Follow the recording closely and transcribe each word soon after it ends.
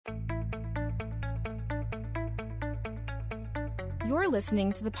You're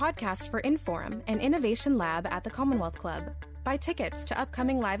listening to the podcast for INFORUM, an innovation lab at the Commonwealth Club. Buy tickets to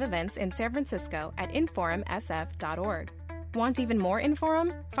upcoming live events in San Francisco at inforumsf.org. Want even more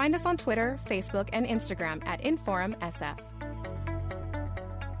INFORUM? Find us on Twitter, Facebook, and Instagram at INFORUMSF.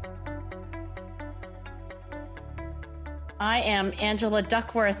 I am Angela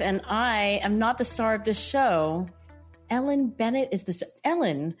Duckworth, and I am not the star of this show. Ellen Bennett is this.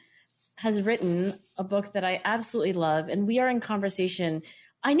 Ellen has written a book that I absolutely love, and we are in conversation.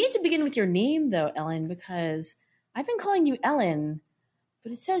 I need to begin with your name, though, Ellen, because I've been calling you Ellen,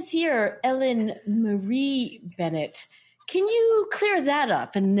 but it says here Ellen Marie Bennett. Can you clear that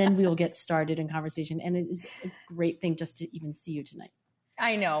up, and then we will get started in conversation? And it is a great thing just to even see you tonight.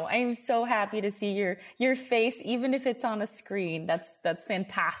 I know. I'm so happy to see your face, even if it's on a screen. That's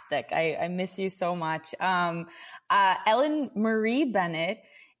fantastic. I miss you so much. Ellen Marie Bennett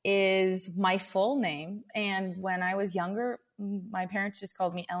is my full name. And when I was younger, my parents just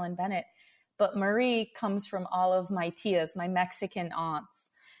called me Ellen Bennett. But Marie comes from all of my tias, my Mexican aunts.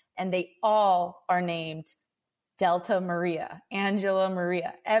 And they all are named Delta Maria, Angela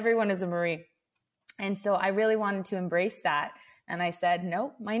Maria. Everyone is a Marie. And so I really wanted to embrace that. And I said,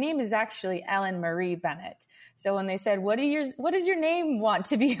 no, my name is actually Ellen Marie Bennett. So when they said, what does your name want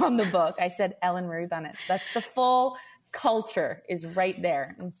to be on the book? I said, Ellen Marie Bennett. That's the full culture is right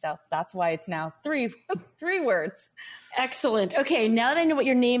there. And so that's why it's now three words. Excellent. Okay. Now that I know what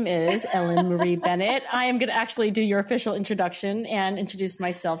your name is, Ellen Marie Bennett, I am going to actually do your official introduction and introduce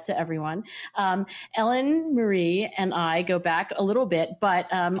myself to everyone. Ellen Marie and I go back a little bit, but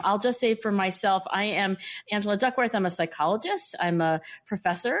I'll just say for myself, I am Angela Duckworth. I'm a psychologist. I'm a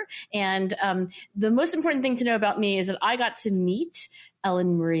professor. And the most important thing to know about me is that I got to meet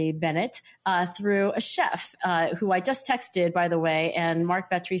Ellen Marie Bennett through a chef who I just texted, by the way, and Mark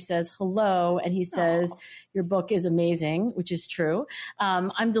Betry says hello, and he says, your book is amazing, which is true.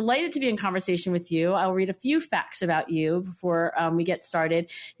 I'm delighted to be in conversation with you. I'll read a few facts about you before we get started.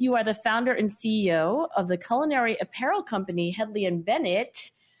 You are the founder and CEO of the culinary apparel company Hedley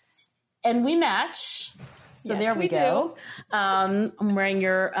Bennett, and we match. So yes, there we go. I'm wearing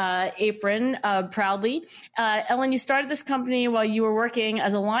your apron proudly. Ellen, you started this company while you were working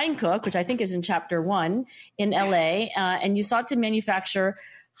as a line cook, which I think is in chapter 1 in LA, and you sought to manufacture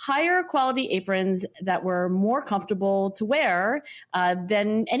higher quality aprons that were more comfortable to wear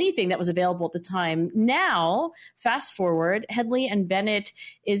than anything that was available at the time. Now, fast forward, Hedley and Bennett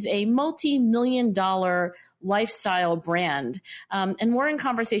is a multi-million-dollar lifestyle brand. And we're in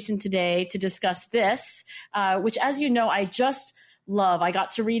conversation today to discuss this, which, as you know, I just love. I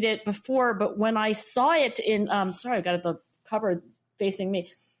got to read it before, but when I saw it in, sorry, I got it the cover facing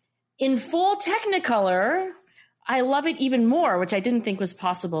me, in full Technicolor, I love it even more, which I didn't think was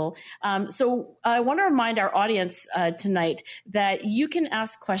possible. So I want to remind our audience tonight that you can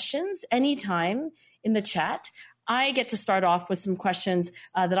ask questions anytime in the chat. I get to start off with some questions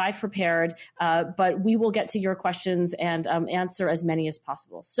that I've prepared, but we will get to your questions and answer as many as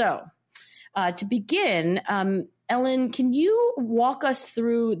possible. So to begin, Ellen, can you walk us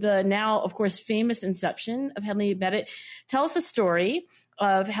through the now, of course, famous inception of Hedley Bennett? Tell us the story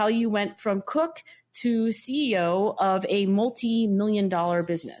of how you went from cook to CEO of a multi-million-dollar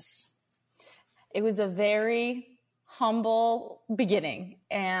business. It was a very humble beginning,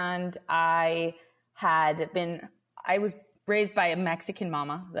 and I was raised by a Mexican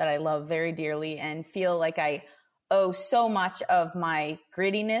mama that I love very dearly and feel like I owe so much of my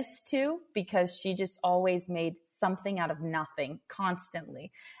grittiness to, because she just always made something out of nothing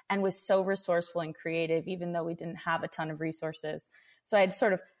constantly and was so resourceful and creative, even though we didn't have a ton of resources. So I had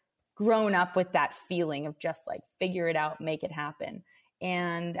sort of grown up with that feeling of just like, figure it out, make it happen.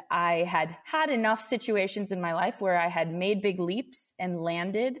 And I had enough situations in my life where I had made big leaps and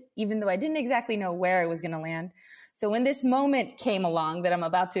landed, even though I didn't exactly know where I was going to land. So when this moment came along that I'm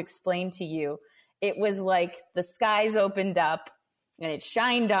about to explain to you, it was like the skies opened up and it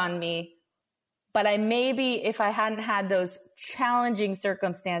shined on me. But if I hadn't had those challenging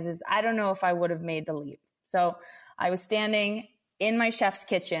circumstances, I don't know if I would have made the leap. So I was standing in my chef's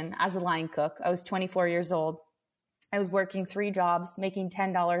kitchen as a line cook. I was 24 years old. I was working 3 jobs, making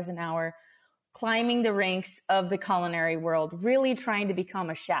 $10 an hour, climbing the ranks of the culinary world, really trying to become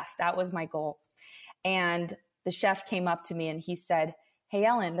a chef. That was my goal. And the chef came up to me and he said, "Hey,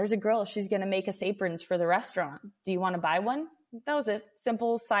 Ellen, there's a girl. She's going to make us aprons for the restaurant. Do you want to buy one?" That was a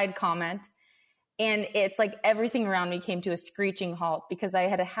simple side comment. And it's like everything around me came to a screeching halt because I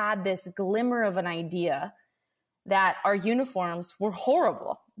had this glimmer of an idea that our uniforms were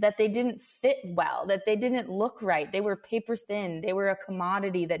horrible, that they didn't fit well, that they didn't look right. They were paper thin. They were a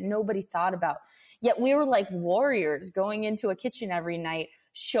commodity that nobody thought about. Yet we were like warriors going into a kitchen every night,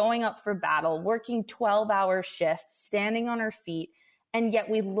 showing up for battle, working 12-hour shifts, standing on our feet. And yet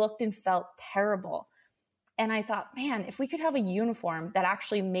we looked and felt terrible. And I thought, man, if we could have a uniform that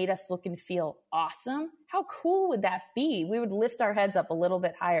actually made us look and feel awesome, how cool would that be? We would lift our heads up a little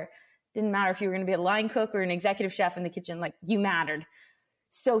bit higher. Didn't matter if you were going to be a line cook or an executive chef in the kitchen, like you mattered.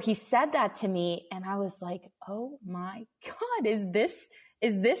 So he said that to me and I was like, oh my God, is this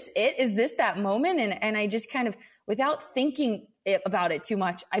it? Is this that moment? And I just kind of, without thinking about it too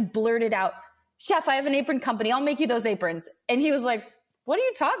much, I blurted out, chef, I have an apron company. I'll make you those aprons. And he was like, what are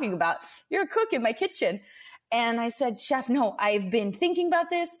you talking about? You're a cook in my kitchen. And I said, chef, no, I've been thinking about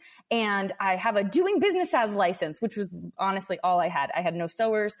this and I have a doing business as license, which was honestly all I had. I had no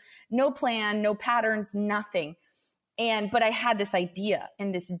sewers, no plan, no patterns, nothing. But I had this idea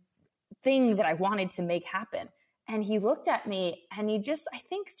and this thing that I wanted to make happen. And he looked at me and he I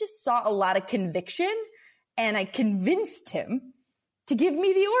think saw a lot of conviction, and I convinced him to give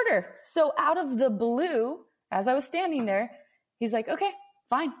me the order. So out of the blue, as I was standing there, he's like, okay,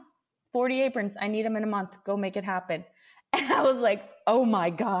 fine. 40 aprons. I need them in a month. Go make it happen. And I was like, oh my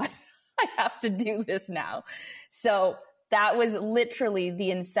God, I have to do this now. So that was literally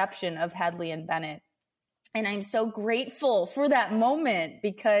the inception of Hedley and Bennett. And I'm so grateful for that moment,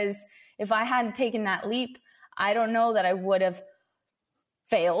 because if I hadn't taken that leap, I don't know that I would have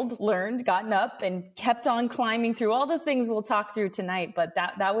failed, learned, gotten up, and kept on climbing through all the things we'll talk through tonight. But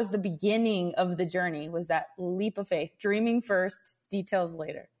that was the beginning of the journey, was that leap of faith, dreaming first, details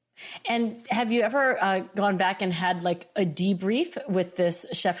later. And have you ever gone back and had like a debrief with this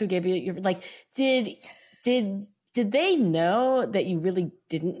chef who gave you your, like, did they know that you really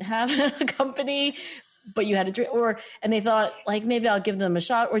didn't have a company, but you had a dream, and they thought like, maybe I'll give them a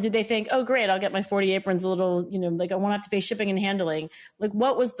shot? Or did they think, oh great, I'll get my 40 aprons a little, like I won't have to pay shipping and handling? Like,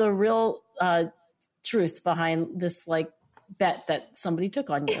 what was the real truth behind this like bet that somebody took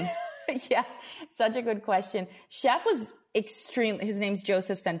on you? Yeah, such a good question. Chef was his name's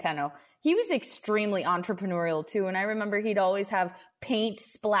Joseph Centeno. He was extremely entrepreneurial too. And I remember he'd always have paint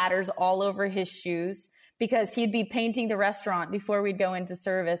splatters all over his shoes, because he'd be painting the restaurant before we'd go into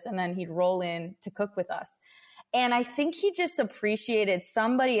service, and then he'd roll in to cook with us. And I think he just appreciated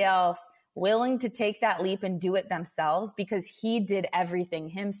somebody else willing to take that leap and do it themselves, because he did everything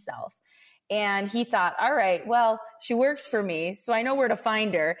himself. And he thought, all right, well, she works for me, so I know where to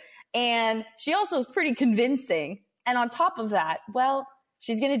find her. And she also is pretty convincing. And on top of that, well,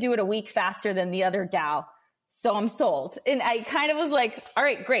 she's going to do it a week faster than the other gal. So I'm sold. And I kind of was like, all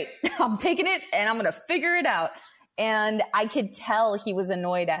right, great. I'm taking it and I'm going to figure it out. And I could tell he was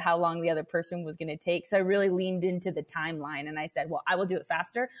annoyed at how long the other person was going to take. So I really leaned into the timeline and I said, well, I will do it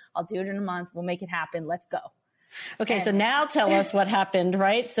faster. I'll do it in a month. We'll make it happen. Let's go. Okay. So now tell us what happened,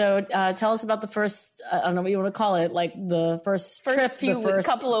 right? So tell us about the first, I don't know what you want to call it, like the first trip,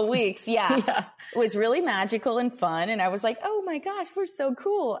 couple of weeks. Yeah. Yeah. It was really magical and fun. And I was like, oh my gosh, we're so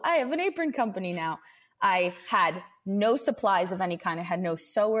cool. I have an apron company now. I had no supplies of any kind. I had no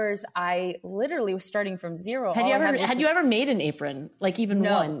sewers. I literally was starting from zero. Had you ever made an apron, like even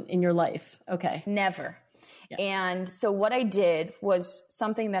one in your life? Okay. Never. Yeah. And so what I did was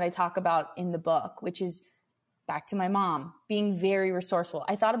something that I talk about in the book, which is back to my mom, being very resourceful.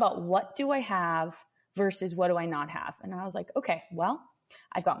 I thought about, what do I have versus what do I not have? And I was like, okay, well,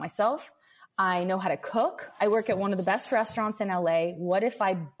 I've got myself. I know how to cook. I work at one of the best restaurants in LA. What if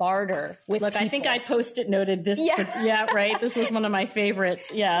I barter with people? I think I post-it noted this. Yeah. Yeah, right. This was one of my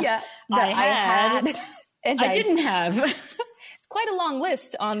favorites. Yeah. Yeah. I had and I didn't have. It's quite a long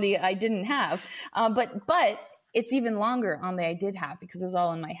list on the I didn't have. But it's even longer on the I did have, because it was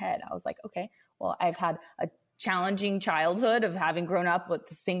all in my head. I was like, okay, well, I've had a challenging childhood of having grown up with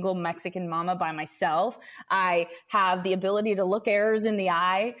a single Mexican mama by myself. I have the ability to look errors in the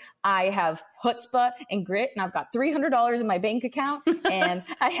eye. I have chutzpah and grit, and I've got $300 in my bank account, and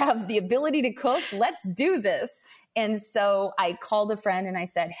I have the ability to cook. Let's do this. And so I called a friend and I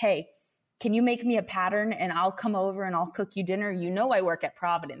said, hey, can you make me a pattern and I'll come over and I'll cook you dinner? You know, I work at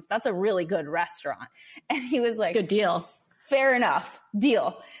Providence. That's a really good restaurant. And he was like, good deal. Fair enough.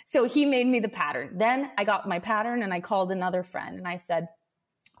 Deal. So he made me the pattern. Then I got my pattern and I called another friend and I said,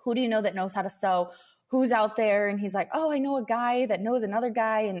 who do you know that knows how to sew? Who's out there? And he's like, oh, I know a guy that knows another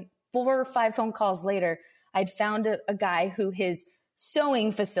guy. And 4 or 5 phone calls later, I'd found a guy who his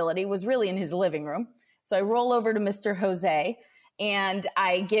sewing facility was really in his living room. So I roll over to Mr. Jose and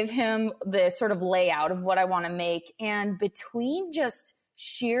I give him the sort of layout of what I want to make. And between just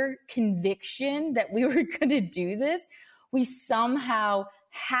sheer conviction that we were going to do this, we somehow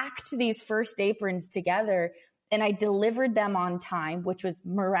hacked these first aprons together, and I delivered them on time, which was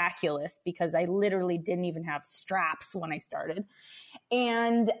miraculous because I literally didn't even have straps when I started.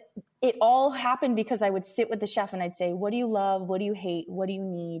 And it all happened because I would sit with the chef and I'd say, what do you love? What do you hate? What do you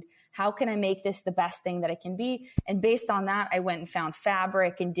need? How can I make this the best thing that it can be? And based on that, I went and found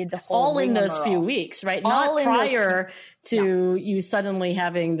fabric and did the whole all in those few weeks, right? Not prior to you suddenly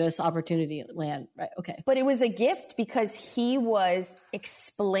having this opportunity land, right? Okay. But it was a gift because he was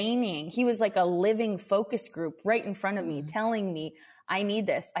explaining. He was like a living focus group right in front of me, telling me, I need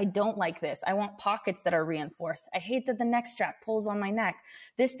this. I don't like this. I want pockets that are reinforced. I hate that the neck strap pulls on my neck.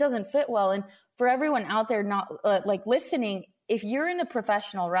 This doesn't fit well. And for everyone out there not like listening, if you're in a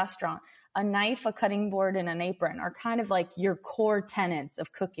professional restaurant, a knife, a cutting board, and an apron are kind of like your core tenets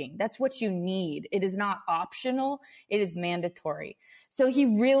of cooking. That's what you need. It is not optional. It is mandatory. So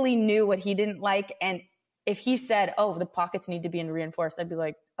he really knew what he didn't like. And if he said, oh, the pockets need to be reinforced, I'd be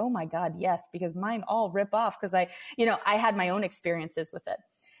like, oh my God, yes, because mine all rip off because I had my own experiences with it.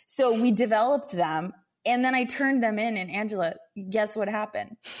 So we developed them. And then I turned them in, and Angela, guess what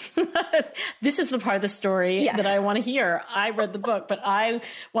happened? This is the part of the story that I want to hear. I read the book, but I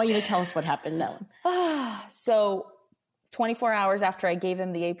want you to tell us what happened, Ellen. So 24 hours after I gave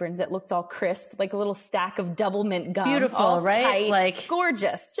him the aprons, it looked all crisp, like a little stack of double mint gum. Beautiful, right? Tight, like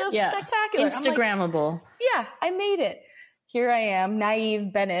gorgeous, just spectacular. Instagrammable. Like, I made it. Here I am,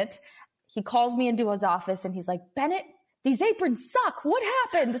 naive Bennett. He calls me into his office, and he's like, Bennett, these aprons suck. What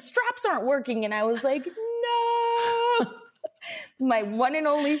happened? The straps aren't working. And I was like, no. My one and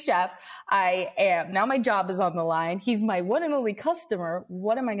only chef. I am. Now my job is on the line. He's my one and only customer.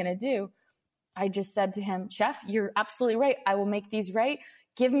 What am I going to do? I just said to him, Chef, you're absolutely right. I will make these right.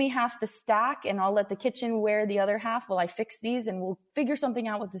 Give me half the stack and I'll let the kitchen wear the other half while I fix these and we'll figure something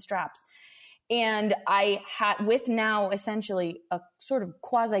out with the straps. And I had, with now essentially a sort of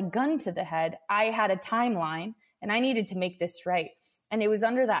quasi gun to the head, I had a timeline and I needed to make this right. And it was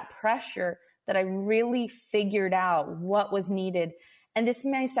under that pressure that I really figured out what was needed. And this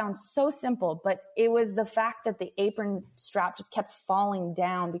may sound so simple, but it was the fact that the apron strap just kept falling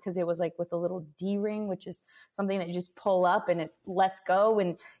down because it was like with a little D-ring, which is something that you just pull up and it lets go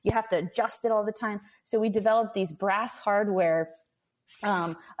and you have to adjust it all the time. So we developed these brass hardware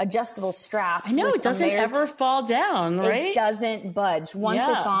adjustable straps. I know it doesn't ever fall down, right? It doesn't budge. Once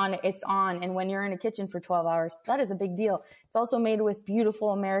it's on, it's on. And when you're in a kitchen for 12 hours, that is a big deal. It's also made with beautiful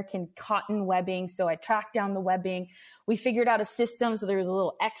American cotton webbing. So I tracked down the webbing. We figured out a system. So there was a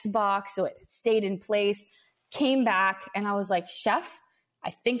little X box. So it stayed in place, came back. And I was like, Chef, I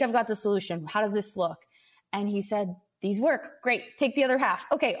think I've got the solution. How does this look? And he said, these work. Great. Take the other half.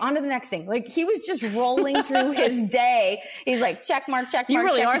 Okay. On to the next thing. Like he was just rolling through his day. He's like, check mark, check mark. You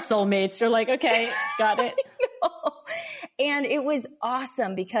really are soulmates. You're like, okay, got it. And it was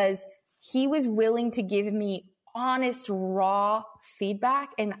awesome because he was willing to give me honest, raw feedback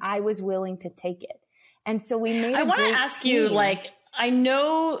and I was willing to take it. And so we made I want to ask you, like, I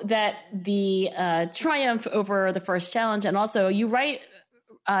know that the triumph over the first challenge, and also you write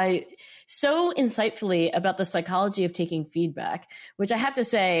so insightfully about the psychology of taking feedback, which I have to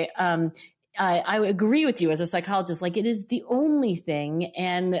say, I agree with you as a psychologist, like it is the only thing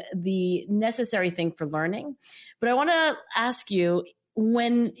and the necessary thing for learning. But I want to ask you,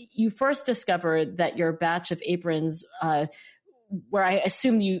 when you first discovered that your batch of aprons, where I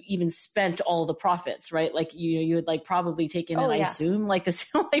assume you even spent all the profits, right? Like you had like probably taken I assume like this,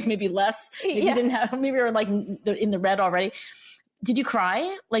 like maybe less, maybe you didn't have, maybe you were like in the red already. Did you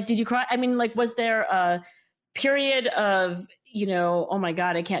cry? Like, did you cry? I mean, like, was there a period of, oh my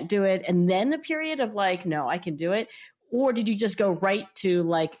God, I can't do it. And then a period of like, no, I can do it. Or did you just go right to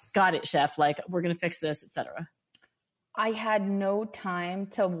like, got it, chef, like we're going to fix this, etc.? I had no time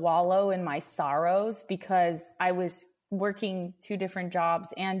to wallow in my sorrows because I was working 2 different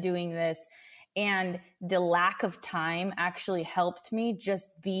jobs and doing this. And the lack of time actually helped me just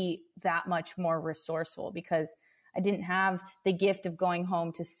be that much more resourceful because I didn't have the gift of going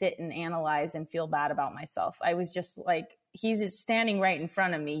home to sit and analyze and feel bad about myself. I was just like, he's standing right in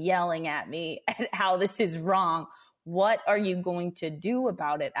front of me, yelling at me at how this is wrong. What are you going to do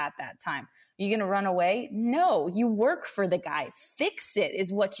about it at that time? Are you going to run away? No, you work for the guy. Fix it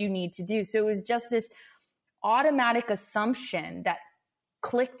is what you need to do. So it was just this automatic assumption that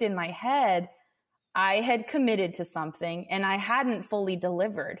clicked in my head. I had committed to something and I hadn't fully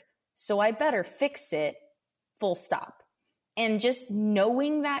delivered. So I better fix it. Full stop. And just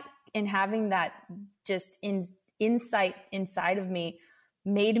knowing that and having that just insight inside of me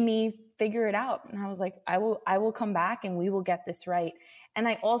made me figure it out. And I was like, I will come back and we will get this right. And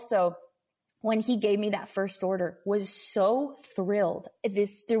I also, when he gave me that first order, was so thrilled.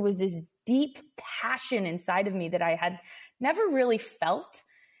 There was this deep passion inside of me that I had never really felt.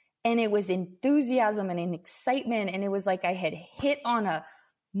 And it was enthusiasm and an excitement. And it was like I had hit on a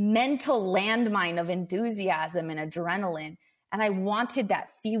mental landmine of enthusiasm and adrenaline. And I wanted that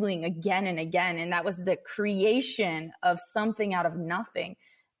feeling again and again. And that was the creation of something out of nothing.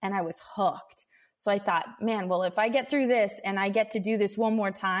 And I was hooked. So I thought, man, well, if I get through this and I get to do this one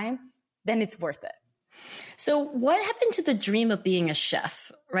more time, then it's worth it. So what happened to the dream of being a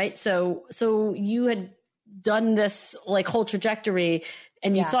chef, right? So you had done this like whole trajectory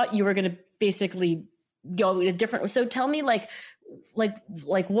and you thought you were going to basically go a different. So tell me like what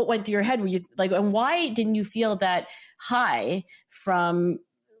went through your head? Were you like, and why didn't you feel that high from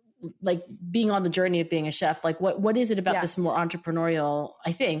like being on the journey of being a chef? Like what is it about this more entrepreneurial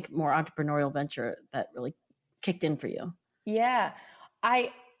venture that really kicked in for you? Yeah,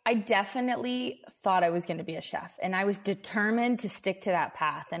 I definitely thought I was going to be a chef, and I was determined to stick to that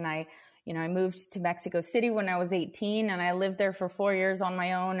path. And I moved to Mexico City when I was 18, and I lived there for 4 years on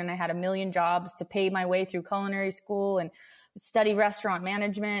my own. And I had a million jobs to pay my way through culinary school and study restaurant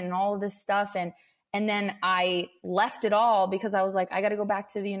management and all of this stuff. And then I left it all because I was like, I got to go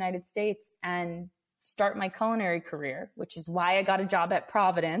back to the United States and start my culinary career, which is why I got a job at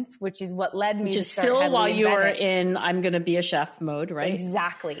Providence, which is what led me which to is start still Hedley while you were Bennett. in I'm going to be a chef mode, right?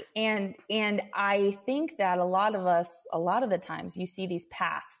 Exactly. And I think that a lot of the times you see these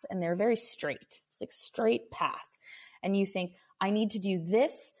paths and they're very straight. It's like straight path. And you think, I need to do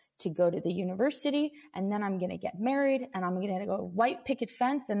this to go to the university, and then I'm going to get married, and I'm going to go white picket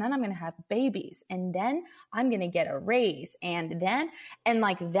fence, and then I'm going to have babies, and then I'm going to get a raise, and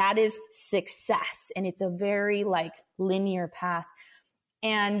like that is success. And it's a very like linear path.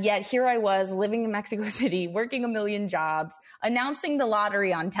 And yet here I was living in Mexico City, working a million jobs, announcing the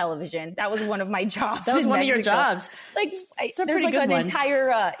lottery on television. That was one of my jobs. That was one of your jobs. Like there's like an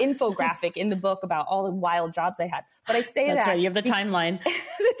entire infographic in the book about all the wild jobs I had. But I say That's that. right. You have the timeline.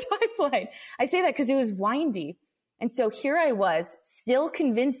 The timeline. I say that because it was windy. And so here I was still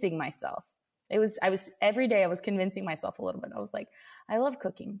convincing myself. I was every day I was convincing myself a little bit. I was like, I love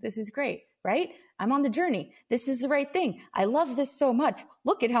cooking. This is great, right? I'm on the journey. This is the right thing. I love this so much.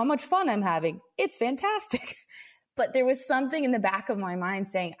 Look at how much fun I'm having. It's fantastic. But there was something in the back of my mind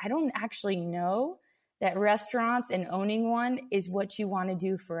saying, I don't actually know that restaurants and owning one is what you want to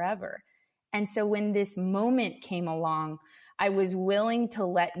do forever. And so when this moment came along, I was willing to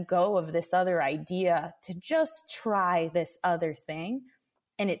let go of this other idea to just try this other thing.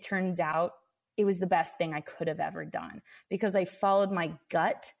 And it turns out it was the best thing I could have ever done because I followed my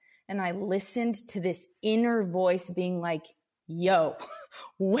gut and I listened to this inner voice being like, yo,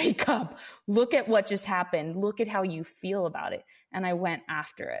 wake up, look at what just happened. Look at how you feel about it. And I went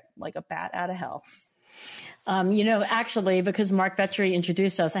after it like a bat out of hell. Actually, because Mark Vetri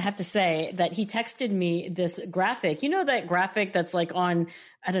introduced us, I have to say that he texted me this graphic. You know, that graphic that's like on,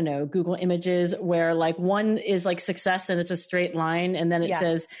 I don't know, Google Images where like one is like success and it's a straight line. And then it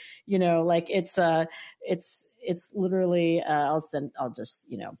says, like it's literally, I'll just,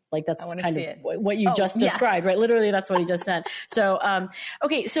 like that's kind of what you just described, right? Literally, that's what he just said. So,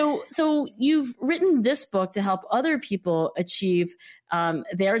 okay. So you've written this book to help other people achieve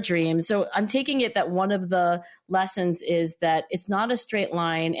their dreams. So I'm taking it that one of the lessons is that it's not a straight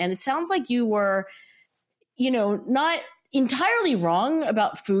line. And it sounds like you were, not entirely wrong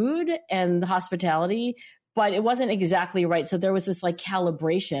about food and hospitality, but it wasn't exactly right. So there was this like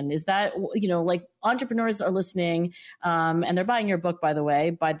calibration. Is that, like entrepreneurs are listening and they're buying your book, by the way,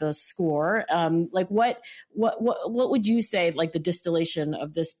 by the score. Like what would you say, like the distillation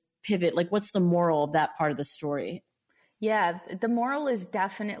of this pivot? Like what's the moral of that part of the story? Yeah, the moral is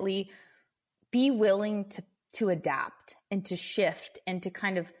definitely be willing to adapt and to shift and to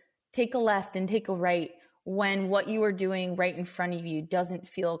kind of take a left and take a right when what you are doing right in front of you doesn't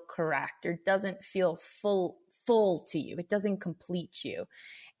feel correct or doesn't feel full to you. It doesn't complete you.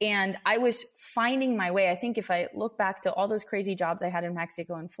 And I was finding my way. I think if I look back to all those crazy jobs I had in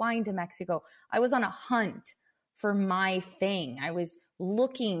Mexico and flying to Mexico, I was on a hunt for my thing. I was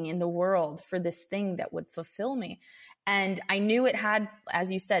looking in the world for this thing that would fulfill me. And I knew it had,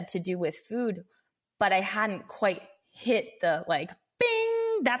 as you said, to do with food, but I hadn't quite hit the like,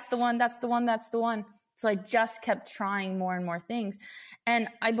 bing, that's the one, that's the one, that's the one. So I just kept trying more and more things. And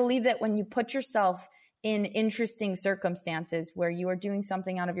I believe that when you put yourself in interesting circumstances where you are doing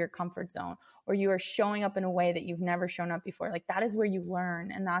something out of your comfort zone, or you are showing up in a way that you've never shown up before. Like, that is where you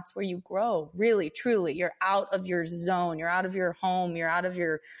learn, and that's where you grow. Really, truly, you're out of your zone. You're out of your home. You're out of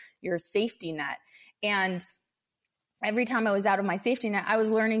your safety net. And every time I was out of my safety net, I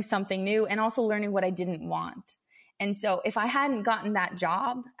was learning something new and also learning what I didn't want. And so if I hadn't gotten that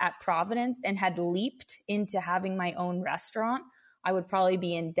job at Providence and had leaped into having my own restaurant, I would probably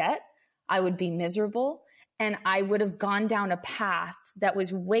be in debt. I would be miserable, and I would have gone down a path that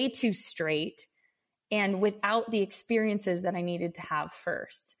was way too straight and without the experiences that I needed to have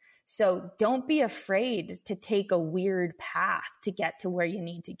first. So don't be afraid to take a weird path to get to where you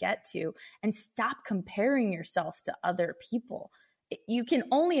need to get to, and stop comparing yourself to other people. You can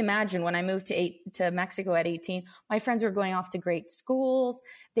only imagine when I moved to Mexico at 18, my friends were going off to great schools.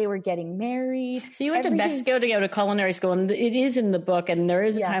 They were getting married. So you went to Mexico to go to culinary school, and it is in the book, and there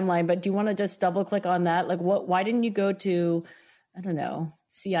is a timeline, but do you want to just double click on that? Like, why didn't you go to, I don't know,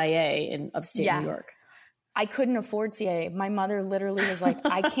 CIA in upstate New York? I couldn't afford CIA. My mother literally was like,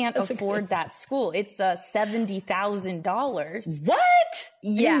 I can't afford that school. It's $70,000. What?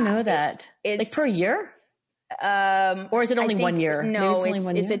 Yeah. I didn't know that. It's like per year? Or is it only 1 year? No,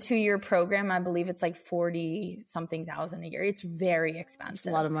 it's a 2-year program. I believe it's like 40 something thousand a year. It's very expensive. It's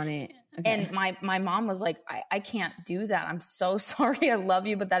a lot of money. Okay. And my mom was like, I can't do that. I'm so sorry. I love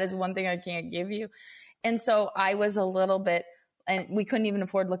you, but that is one thing I can't give you. And so I was a little bit, and we couldn't even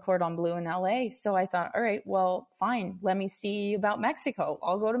afford Le Cordon Bleu in LA. So I thought, all right, well, fine. Let me see about Mexico.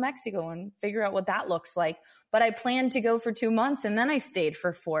 I'll go to Mexico and figure out what that looks like. But I planned to go for 2 months, and then I stayed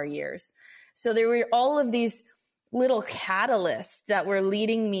for 4 years. So there were all of these little catalysts that were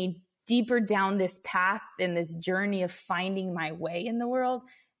leading me deeper down this path in this journey of finding my way in the world.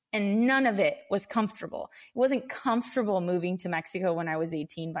 And none of it was comfortable. It wasn't comfortable moving to Mexico when I was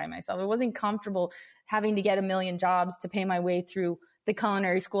 18 by myself. It wasn't comfortable having to get a million jobs to pay my way through the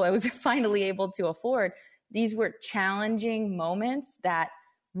culinary school I was finally able to afford. These were challenging moments that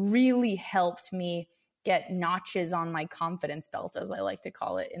really helped me get notches on my confidence belt, as I like to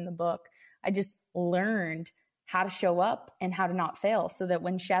call it in the book. I just learned how to show up and how to not fail, so that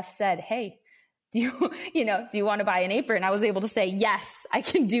when chefs said, hey, do you want to buy an apron? I was able to say, yes, I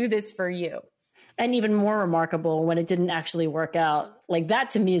can do this for you. And even more remarkable when it didn't actually work out. Like,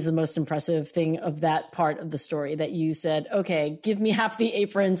 that to me is the most impressive thing of that part of the story, that you said, okay, give me half the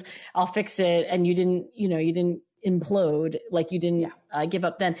aprons, I'll fix it. And you didn't implode, like you didn't give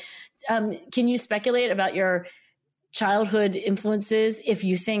up then. Can you speculate about your childhood influences, if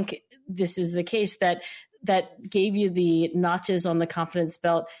you think this is the case, that gave you the notches on the confidence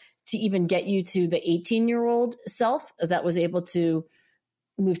belt to even get you to the 18-year-old self that was able to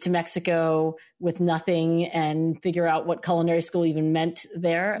move to Mexico with nothing and figure out what culinary school even meant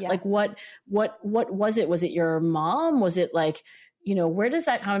there? Yeah. Like, what was it? Was it your mom? Was it like, where does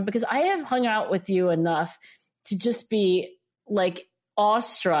that come? Because I have hung out with you enough to just be like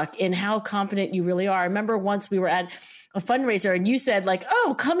awestruck in how confident you really are. I remember once we were at a fundraiser and you said like,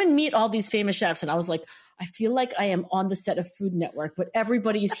 oh, come and meet all these famous chefs. And I was like, I feel like I am on the set of Food Network, but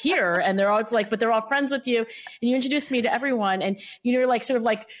everybody's here and they're all but they're all friends with you. And you introduced me to everyone, and you're like sort of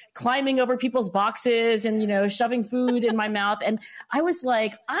like climbing over people's boxes and, shoving food in my mouth. And I was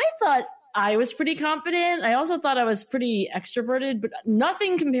like, I thought I was pretty confident. I also thought I was pretty extroverted, but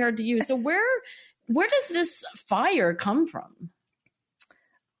nothing compared to you. So where does this fire come from?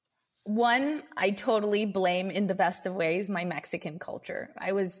 One, I totally blame, in the best of ways, my Mexican culture.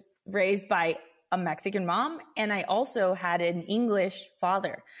 I was raised by a Mexican mom, and I also had an English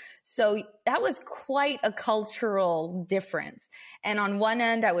father. So that was quite a cultural difference. And on one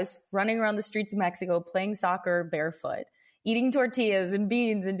end, I was running around the streets of Mexico, playing soccer barefoot, eating tortillas and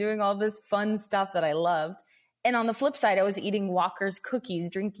beans and doing all this fun stuff that I loved. And on the flip side, I was eating Walker's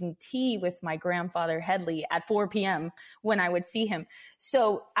cookies, drinking tea with my grandfather, Hedley, at 4 p.m. when I would see him.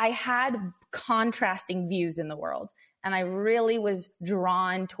 So I had contrasting views in the world. And I really was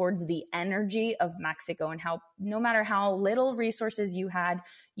drawn towards the energy of Mexico and how no matter how little resources you had,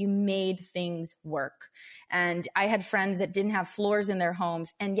 you made things work. And I had friends that didn't have floors in their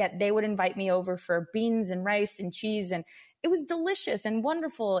homes, and yet they would invite me over for beans and rice and cheese. And it was delicious and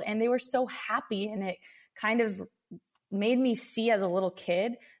wonderful. And they were so happy. And it kind of made me see as a little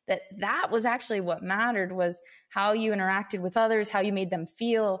kid that was actually what mattered, was how you interacted with others, how you made them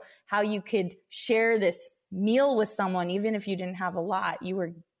feel, how you could share this meal with someone. Even if you didn't have a lot, you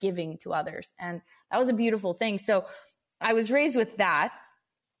were giving to others. And that was a beautiful thing. So I was raised with that.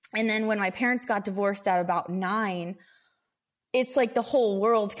 And then when my parents got divorced at about 9, it's like the whole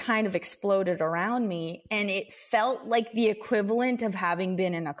world kind of exploded around me, and it felt like the equivalent of having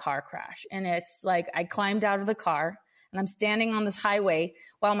been in a car crash. And it's like I climbed out of the car and I'm standing on this highway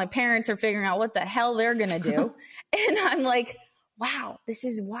while my parents are figuring out what the hell they're going to do. And I'm like, wow, this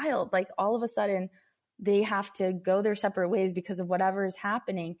is wild. Like all of a sudden they have to go their separate ways because of whatever is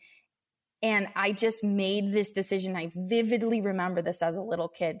happening. And I just made this decision. I vividly remember this as a little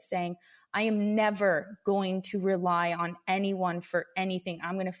kid saying, I am never going to rely on anyone for anything.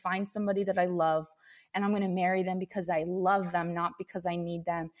 I'm going to find somebody that I love and I'm going to marry them because I love them, not because I need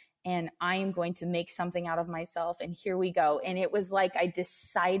them. And I am going to make something out of myself. And here we go. And it was like I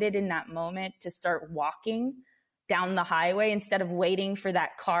decided in that moment to start walking down the highway instead of waiting for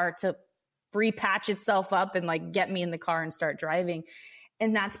that car to repatch itself up and like get me in the car and start driving.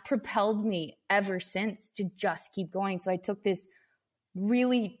 And that's propelled me ever since to just keep going. So I took this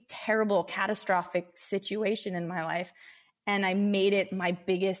really terrible, catastrophic situation in my life and I made it my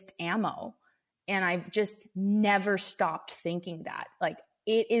biggest ammo. And I've just never stopped thinking that. Like,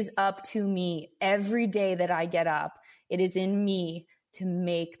 it is up to me every day that I get up. It is in me to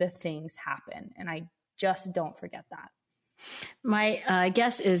make the things happen. And I just don't forget that. My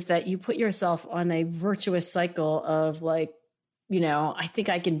guess is that you put yourself on a virtuous cycle of like, I think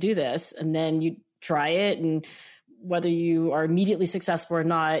I can do this. And then you try it. And whether you are immediately successful or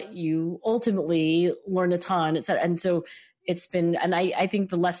not, you ultimately learn a ton, et cetera. And so it's been, and I think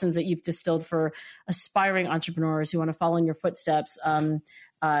the lessons that you've distilled for aspiring entrepreneurs who want to follow in your footsteps,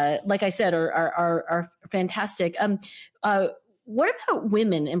 like I said, are fantastic. What about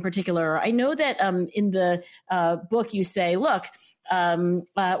women in particular? I know that in the book you say, look, or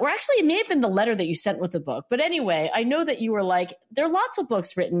actually it may have been the letter that you sent with the book. But anyway, I know that you were like, there are lots of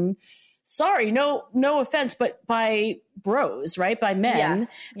books written, sorry, no offense, but by bros, right? By men.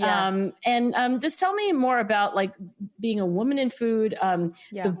 Yeah. And just tell me more about like being a woman in food,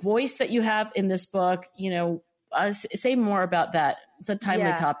 the voice that you have in this book, say more about that. It's a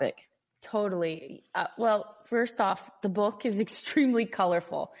timely topic. Totally. Well, first off, the book is extremely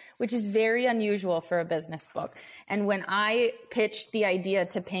colorful, which is very unusual for a business book. And when I pitched the idea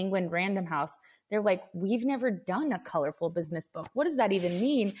to Penguin Random House, they're like, we've never done a colorful business book. What does that even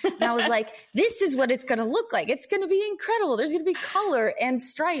mean? And I was like, this is what it's going to look like. It's going to be incredible. There's going to be color and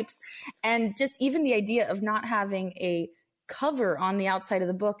stripes. And just even the idea of not having a cover on the outside of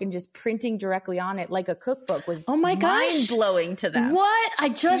the book and just printing directly on it like a cookbook was mind-blowing to them. What? I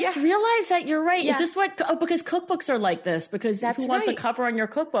just realized that. You're right. Is this what, because cookbooks are like this, because who wants a cover on your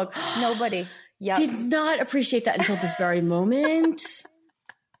cookbook? Nobody. Did not appreciate that until this very moment.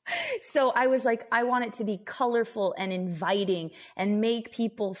 So I was like, I want it to be colorful and inviting and make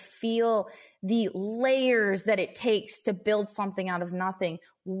people feel the layers that it takes to build something out of nothing.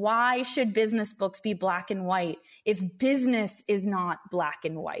 Why should business books be black and white if business is not black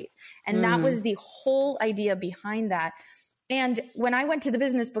and white? And that was the whole idea behind that. And when I went to the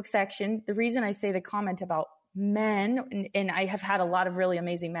business book section, the reason I say the comment about men, and I have had a lot of really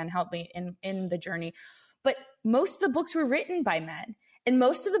amazing men help me in the journey, but most of the books were written by men. And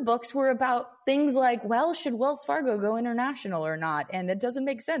most of the books were about things like, well, should Wells Fargo go international or not? And it doesn't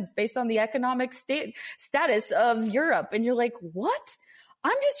make sense based on the economic status of Europe. And you're like, what?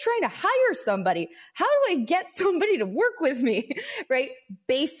 I'm just trying to hire somebody. How do I get somebody to work with me? Right?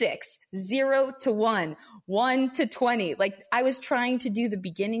 Basics, 0 to 1, 1 to 20. Like I was trying to do the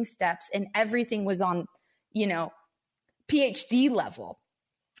beginning steps and everything was on, PhD level.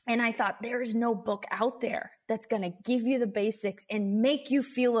 And I thought, there is no book out there that's going to give you the basics and make you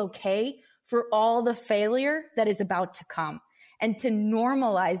feel okay for all the failure that is about to come, and to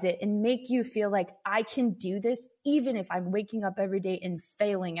normalize it and make you feel like I can do this even if I'm waking up every day and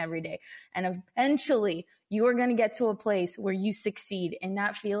failing every day. And eventually you are going to get to a place where you succeed, and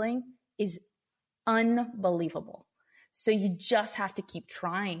that feeling is unbelievable. So you just have to keep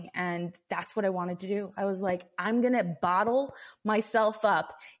trying. And that's what I wanted to do. I was like, I'm going to bottle myself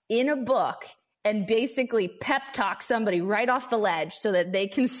up in a book and basically pep talk somebody right off the ledge so that they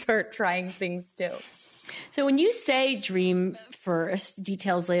can start trying things too. So when you say dream first,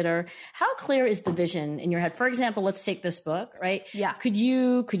 details later, how clear is the vision in your head? For example, let's take this book, right? Yeah. Could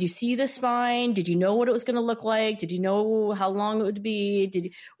you see the spine? Did you know what it was going to look like? Did you know how long it would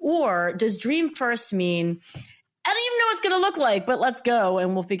be? Or does dream first mean, I don't even know what it's going to look like, but let's go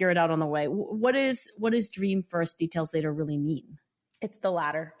and we'll figure it out on the way? What does dream first, details later really mean? It's the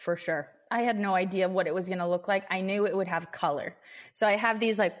latter for sure. I had no idea what it was going to look like. I knew it would have color. So I have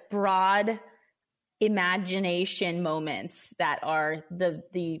these like broad imagination moments that are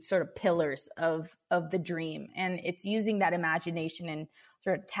the sort of pillars of the dream. And it's using that imagination and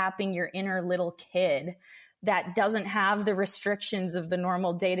sort of tapping your inner little kid that doesn't have the restrictions of the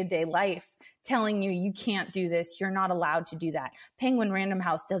normal day-to-day life telling you, you can't do this, you're not allowed to do that. Penguin Random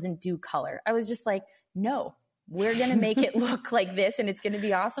House doesn't do color. I was just like, no, we're going to make it look like this, and it's going to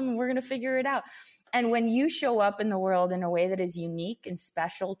be awesome, and we're going to figure it out. And when you show up in the world in a way that is unique and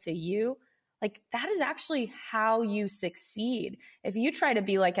special to you, like that is actually how you succeed. If you try to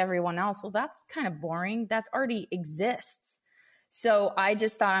be like everyone else, well, that's kind of boring. That already exists. So I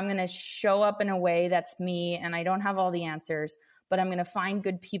just thought, I'm going to show up in a way that's me, and I don't have all the answers, but I'm going to find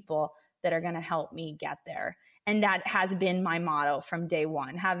good people that are going to help me get there. And that has been my motto from day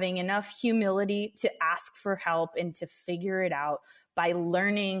one, having enough humility to ask for help and to figure it out by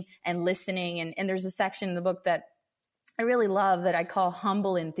learning and listening. And there's a section in the book that I really love that I call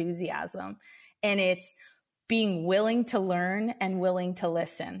humble enthusiasm. And it's being willing to learn and willing to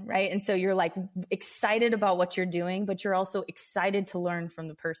listen, right? And so you're like excited about what you're doing, but you're also excited to learn from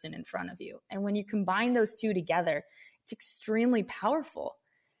the person in front of you. And when you combine those two together, it's extremely powerful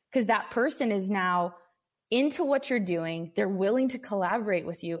because that person is now into what you're doing. They're willing to collaborate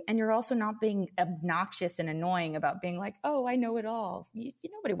with you. And you're also not being obnoxious and annoying about being like, oh, I know it all.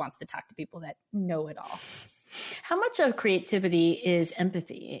 Nobody wants to talk to people that know it all. How much of creativity is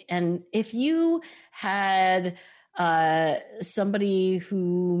empathy? And if you had somebody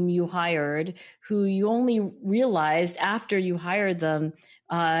whom you hired, who you only realized after you hired them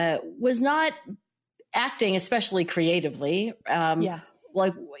was not acting especially creatively,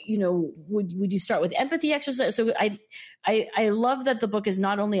 like, would you start with empathy exercise? So I love that the book is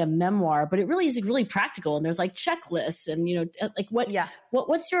not only a memoir, but it really is really practical. And there's like checklists and,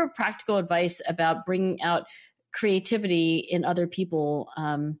 what's your practical advice about bringing out creativity in other people?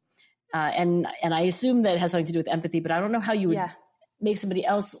 And I assume that it has something to do with empathy, but I don't know how you would make somebody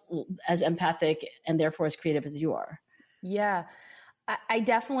else as empathic and therefore as creative as you are. Yeah. I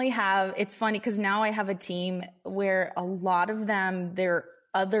definitely have. It's funny because now I have a team where a lot of them, their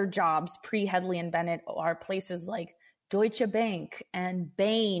other jobs pre-Hedley and Bennett are places like Deutsche Bank and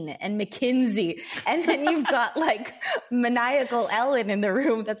Bain and McKinsey. And then you've got like maniacal Ellen in the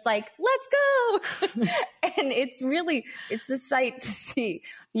room that's like, let's go. And it's a sight to see.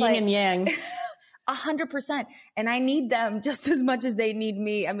 Yin and yang. 100%. And I need them just as much as they need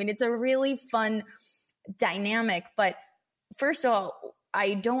me. I mean, it's a really fun dynamic, but first of all,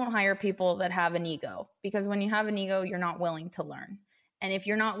 I don't hire people that have an ego, because when you have an ego, you're not willing to learn. And if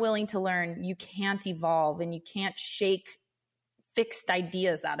you're not willing to learn, you can't evolve and you can't shake fixed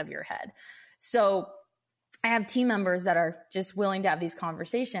ideas out of your head. So I have team members that are just willing to have these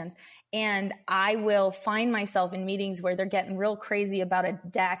conversations. And I will find myself in meetings where they're getting real crazy about a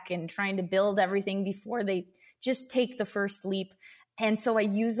deck and trying to build everything before they just take the first leap. And so I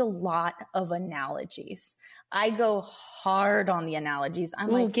use a lot of analogies. I go hard on the analogies.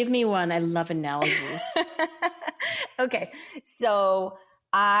 Give me one. I love analogies. Okay. So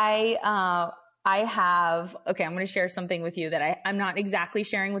I'm going to share something with you that I'm not exactly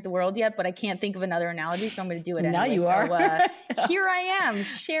sharing with the world yet, but I can't think of another analogy. So I'm going to do it anyway. Now you are. So, here I am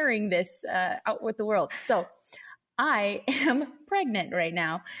sharing this out with the world. So I am pregnant right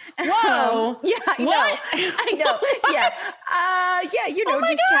now. Whoa. Yeah, I know. I know. Yeah.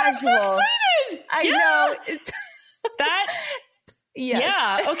 Just casual. I'm so excited. I know. It's that. Yes.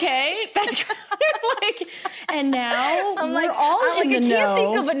 Yeah. Okay. That's and now I'm we're all in the know. I can't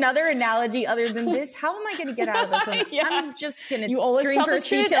think of another analogy other than this. How am I going to get out of this one? Yeah. I'm just going to dream first,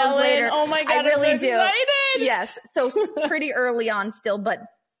 details Ellen. later. Oh my God. I really I'm so excited. Yes. So pretty early on still, but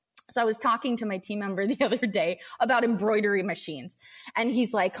so I was talking to my team member the other day about embroidery machines. And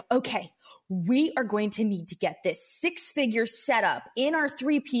he's like, okay, we are going to need to get this 6-figure setup in our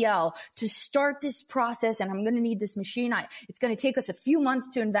 3PL to start this process. And I'm going to need this machine. It's going to take us a few months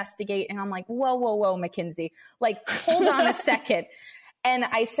to investigate. And I'm like, whoa, McKinsey, like, hold on a second. And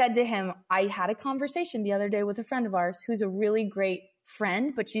I said to him, I had a conversation the other day with a friend of ours who's a really great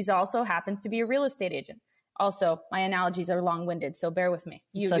friend, but she's also happens to be a real estate agent. Also, my analogies are long-winded, so bear with me.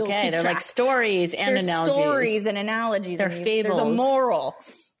 It's okay. They're like stories and analogies. Stories and analogies. They're fables. There's a moral.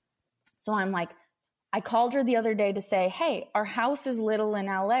 So I'm like, I called her the other day to say, hey, our house is little in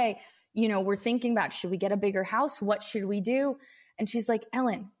LA. We're thinking about, should we get a bigger house? What should we do? And she's like,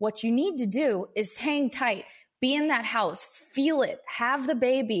 Ellen, what you need to do is hang tight, be in that house, feel it, have the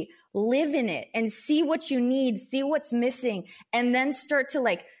baby, live in it, and see what you need, see what's missing, and then start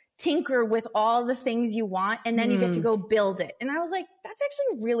to tinker with all the things you want, and then you get to go build it. And I was like, that's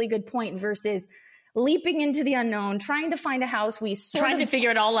actually a really good point versus leaping into the unknown, trying to find a house. Trying to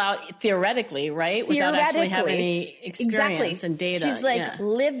figure it all out theoretically, right? Without actually having any experience and data. She's like,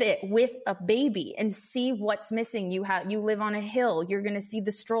 live it with a baby and see what's missing. You live on a hill. You're going to see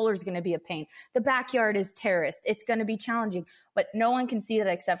the stroller is going to be a pain. The backyard is terraced. It's going to be challenging, but no one can see that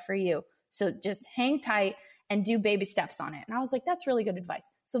except for you. So just hang tight and do baby steps on it. And I was like, that's really good advice.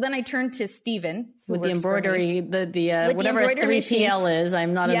 So then I turned to Steven. With the embroidery, whatever 3PL is.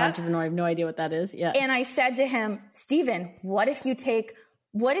 I'm not an entrepreneur. I have no idea what that is. Yeah. And I said to him, Steven, what if you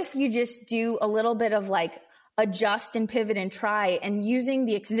just do a little bit of like adjust and pivot and try, and using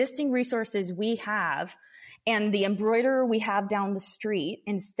the existing resources we have and the embroiderer we have down the street,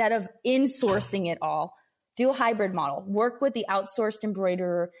 instead of insourcing it all, do a hybrid model, work with the outsourced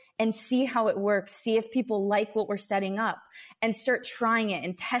embroiderer and see how it works. See if people like what we're setting up and start trying it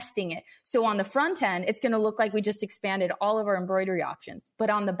and testing it. So on the front end, it's going to look like we just expanded all of our embroidery options. But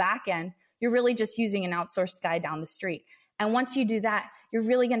on the back end, you're really just using an outsourced guy down the street. And once you do that, you're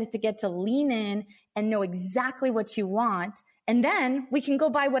really going to get to lean in and know exactly what you want. And then we can go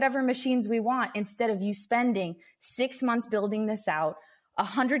buy whatever machines we want, instead of you spending 6 months building this out,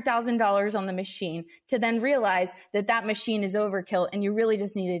 $100,000 on the machine, to then realize that machine is overkill and you really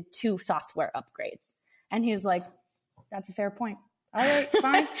just needed 2 software upgrades. And he was like, that's a fair point. All right,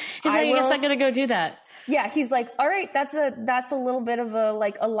 fine. He's like, I guess I'm going to go do that. Yeah. He's like, all right, that's a little bit of a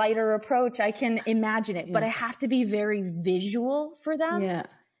lighter approach. I can imagine it, but I have to be very visual for them to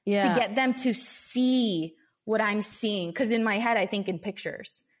get them to see what I'm seeing. 'Cause in my head, I think in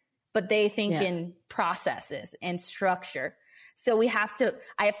pictures, but they think in processes and structure. So I have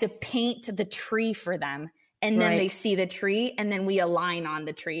to paint the tree for them, and then they see the tree, and then we align on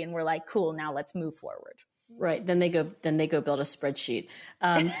the tree, and we're like, cool, now let's move forward. Right. Then they go build a spreadsheet.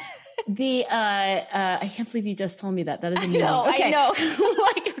 I can't believe you just told me that. That is amazing. I know.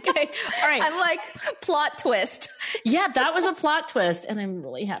 Okay. All right. I'm like, plot twist. Yeah, that was a plot twist, and I'm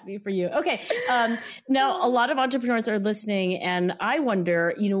really happy for you. Okay. Now a lot of entrepreneurs are listening, and I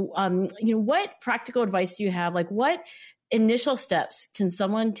wonder, what practical advice do you have? Like, what initial steps can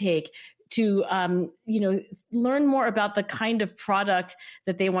someone take to, learn more about the kind of product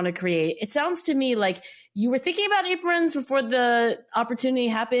that they want to create? It sounds to me like you were thinking about aprons before the opportunity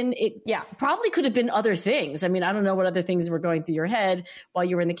happened. It probably could have been other things. I mean, I don't know what other things were going through your head while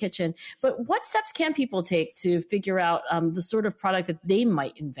you were in the kitchen, but what steps can people take to figure out the sort of product that they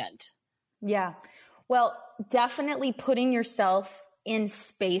might invent? Yeah. Well, definitely putting yourself in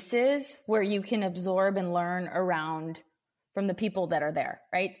spaces where you can absorb and learn around from the people that are there,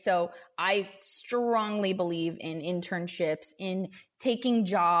 right? So I strongly believe in internships, in taking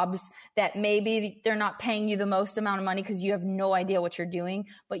jobs that maybe they're not paying you the most amount of money because you have no idea what you're doing,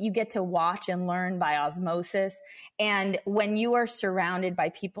 but you get to watch and learn by osmosis. And when you are surrounded by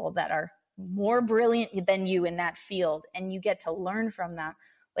people that are more brilliant than you in that field, and you get to learn from them,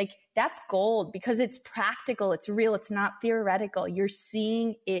 like, that's gold, because it's practical, it's real, it's not theoretical. You're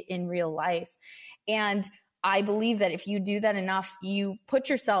seeing it in real life. And I believe that if you do that enough, you put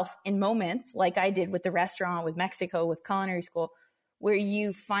yourself in moments like I did with the restaurant, with Mexico, with culinary school, where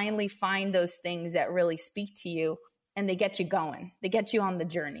you finally find those things that really speak to you, and they get you going. They get you on the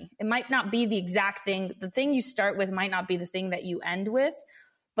journey. It might not be the exact thing. The thing you start with might not be the thing that you end with,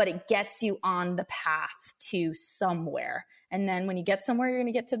 but it gets you on the path to somewhere. And then when you get somewhere, you're going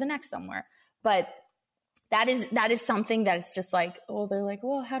to get to the next somewhere. But that is something that it's just like, oh, they're like,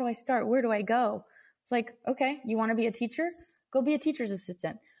 well, how do I start? Where do I go? It's like, okay, you want to be a teacher? Go be a teacher's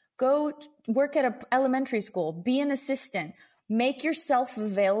assistant. Go work at an elementary school. Be an assistant. Make yourself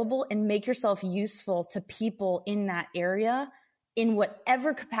available and make yourself useful to people in that area in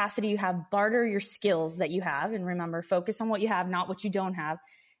whatever capacity you have. Barter your skills that you have. And remember, focus on what you have, not what you don't have.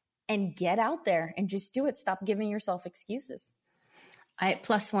 And get out there and just do it. Stop giving yourself excuses. I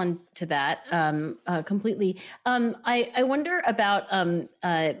plus one to that completely. I wonder about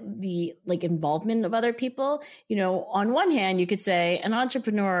the involvement of other people. On one hand, you could say an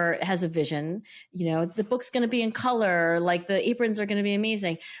entrepreneur has a vision. The book's going to be in color, like the aprons are going to be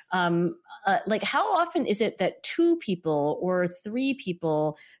amazing. How often is it that 2 people or 3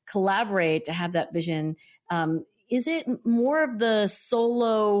 people collaborate to have that vision? Is it more of the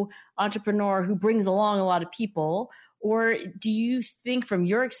solo entrepreneur who brings along a lot of people? Or do you think from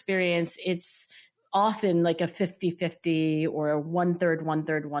your experience, it's often like a 50-50 or a 1/3,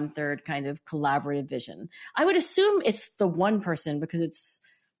 1/3, 1/3 kind of collaborative vision? I would assume it's the one person, because it's,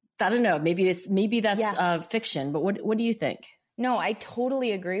 I don't know, maybe that's fiction, but what do you think? No, I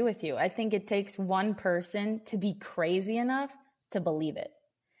totally agree with you. I think it takes one person to be crazy enough to believe it.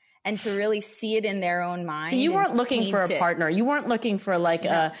 and to really see it in their own mind. So you weren't looking for a partner. You weren't looking for like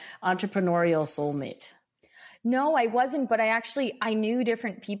a entrepreneurial soulmate. No, I wasn't, but I knew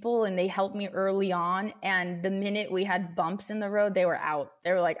different people and they helped me early on. And the minute we had bumps in the road, they were out.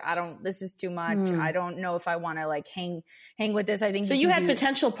 They were like, this is too much. I don't know if I want to like hang with this. I think so. You had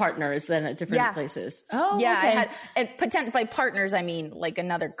potential partners then at different places. Oh, yeah. Okay. I had by partners, I mean like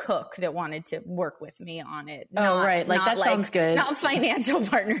another cook that wanted to work with me on it. Right. Like that sounds good. Not financial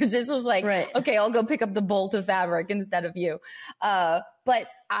partners. This was like, okay, I'll go pick up the bolt of fabric instead of you. But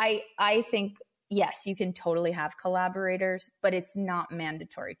I think, yes, you can totally have collaborators, but it's not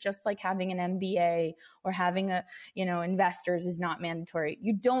mandatory. Just like having an MBA or having investors is not mandatory.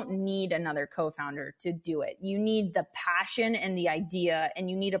 You don't need another co-founder to do it. You need the passion and the idea, and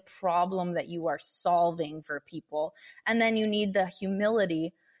you need a problem that you are solving for people. And then you need the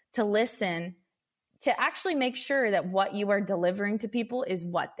humility to listen, to actually make sure that what you are delivering to people is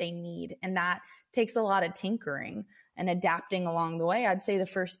what they need. And that takes a lot of tinkering and adapting along the way. I'd say the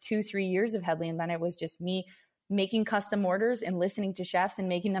first 2-3 years of Hedley and Bennett was just me making custom orders and listening to chefs and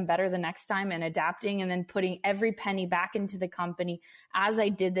making them better the next time and adapting, and then putting every penny back into the company as I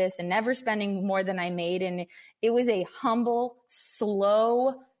did this and never spending more than I made. And it was a humble,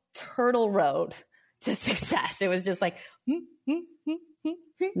 slow turtle road to success. It was just like,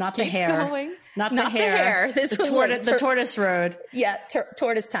 not the hair, not the hair. This was the tortoise road. Yeah.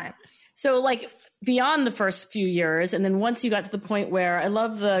 Tortoise time. So like beyond the first few years, and then once you got to the point where, I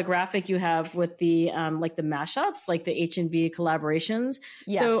love the graphic you have with the like the mashups, like the H&B collaborations.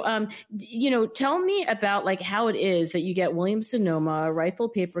 Yes. So tell me about like how it is that you get Williams-Sonoma, Rifle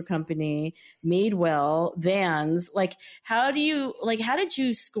Paper Company, Madewell, Vans. Like how did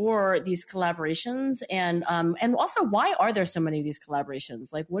you score these collaborations, and also why are there so many of these collaborations?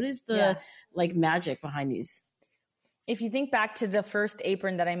 Like what is the like magic behind these? If you think back to the first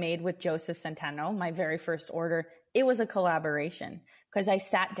apron that I made with Joseph Centeno, my very first order, it was a collaboration, because I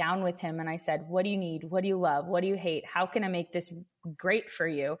sat down with him and I said, what do you need? What do you love? What do you hate? How can I make this great for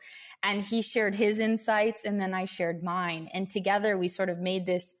you? And he shared his insights, and then I shared mine. And together we sort of made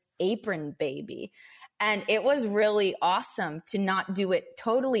this apron baby. And it was really awesome to not do it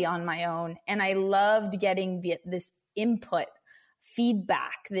totally on my own. And I loved getting this input,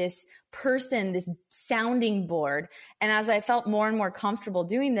 feedback, this person, this sounding board. And as I felt more and more comfortable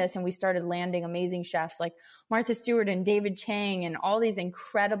doing this, and we started landing amazing chefs like Martha Stewart and David Chang and all these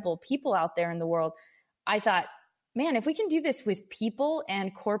incredible people out there in the world, I thought, man, if we can do this with people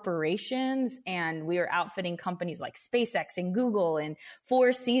and corporations, and we were outfitting companies like SpaceX and Google and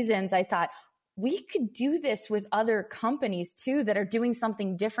Four Seasons, I thought, we could do this with other companies too that are doing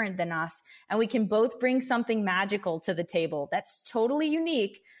something different than us. And we can both bring something magical to the table that's totally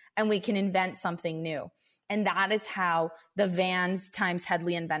unique, and we can invent something new. And that is how the Vans times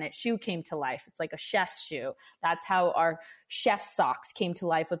Hedley and Bennett shoe came to life. It's like a chef's shoe. That's how our chef socks came to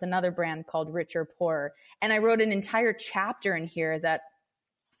life with another brand called Richer Poorer. And I wrote an entire chapter in here that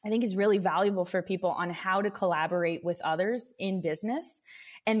I think is really valuable for people on how to collaborate with others in business,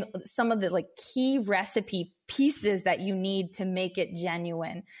 and some of the like key recipe pieces that you need to make it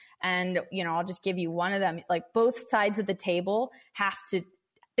genuine. And, I'll just give you one of them. Like both sides of the table have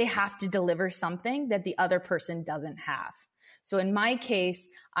to deliver something that the other person doesn't have. So in my case,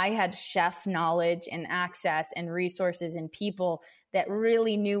 I had chef knowledge and access and resources and people that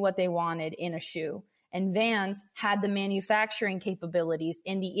really knew what they wanted in a shoe. And Vans had the manufacturing capabilities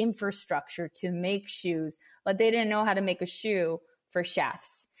and the infrastructure to make shoes, but they didn't know how to make a shoe for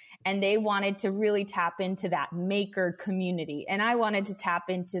chefs. And they wanted to really tap into that maker community. And I wanted to tap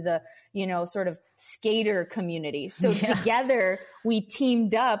into the, sort of skater community. So together we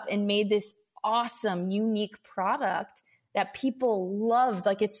teamed up and made this awesome, unique product that people loved.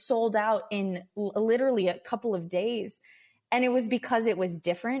 Like it sold out in literally a couple of days. And it was because it was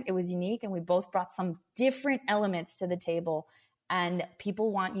different, it was unique, and we both brought some different elements to the table, and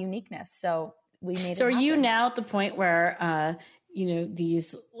people want uniqueness. So we made it happen. So are you now at the point where,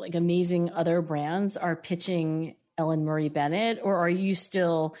 these like amazing other brands are pitching Ellen Marie Bennett, or are you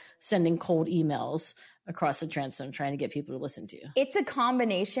still sending cold emails across the transom trying to get people to listen to you? It's a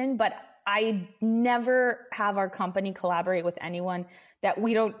combination, but I never have our company collaborate with anyone that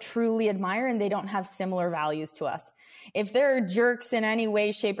we don't truly admire and they don't have similar values to us. If they're jerks in any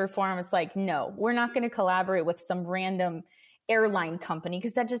way, shape, or form, it's like, no, we're not going to collaborate with some random airline company,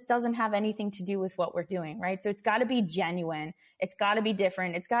 because that just doesn't have anything to do with what we're doing, right? So it's got to be genuine. It's got to be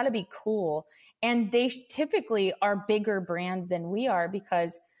different. It's got to be cool. And they typically are bigger brands than we are,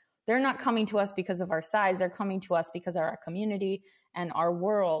 because they're not coming to us because of our size. They're coming to us because of our community and our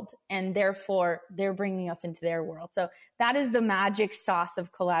world, and therefore they're bringing us into their world. So that is the magic sauce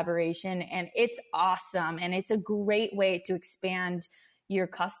of collaboration, and it's awesome, and it's a great way to expand your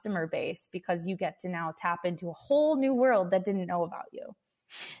customer base because you get to now tap into a whole new world that didn't know about you.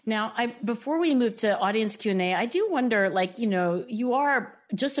 Now, before we move to audience Q&A, I do wonder, like, you know, you are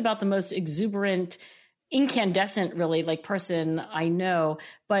just about the most exuberant, incandescent, really, like person I know.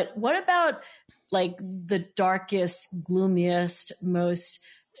 But what about like the darkest, gloomiest, most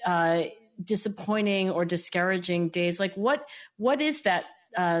disappointing or discouraging days? Like, what is that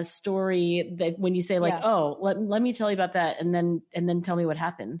story that when you say like, oh, let me tell you about that, and then tell me what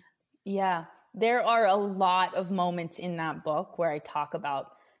happened? Yeah. There are a lot of moments in that book where I talk about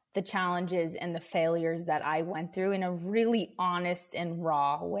the challenges and the failures that I went through in a really honest and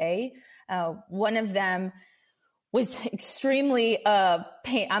raw way. One of them was extremely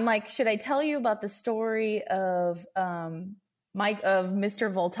pain. I'm like, should I tell you about the story of Mr.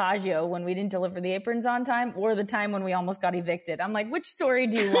 Voltaggio when we didn't deliver the aprons on time, or the time when we almost got evicted? I'm like, which story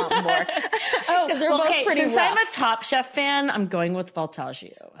do you want more? Because they're both pretty rough. Since I'm a Top Chef fan, I'm going with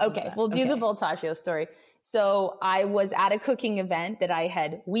Voltaggio. Okay, we'll do the Voltaggio story. So I was at a cooking event that I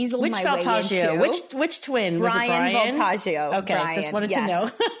had weaseled my way into. Which twin? Brian Voltaggio. Okay, Brian, just wanted to know.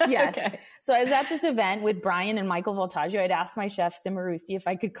 Yes. Okay. So I was at this event with Brian and Michael Voltaggio. I'd asked my chef, Simarusti, if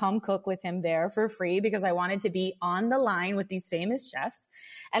I could come cook with him there for free because I wanted to be on the line with these famous chefs.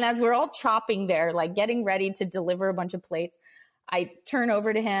 And as we're all chopping there, like getting ready to deliver a bunch of plates, I turn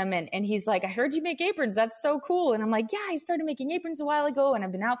over to him and he's like, I heard you make aprons. That's so cool. And I'm like, yeah, I started making aprons a while ago and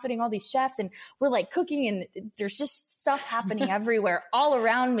I've been outfitting all these chefs and we're like cooking and there's just stuff happening everywhere all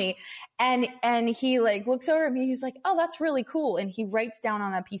around me. And he like looks over at me. He's like, oh, that's really cool. And he writes down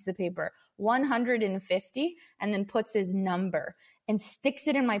on a piece of paper, 150, and then puts his number and sticks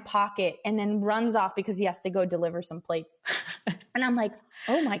it in my pocket and then runs off because he has to go deliver some plates. And I'm like,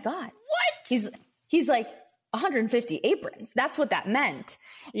 oh my God. What? He's like, 150 aprons. That's what that meant.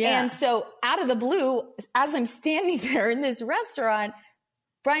 Yeah. And so out of the blue, as I'm standing there in this restaurant,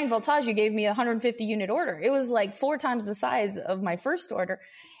 Brian Voltaggio gave me a 150 unit order. It was like 4 times the size of my first order.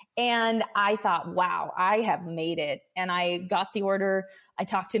 And I thought, wow, I have made it. And I got the order. I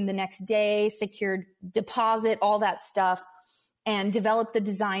talked to him the next day, secured deposit, all that stuff, and developed the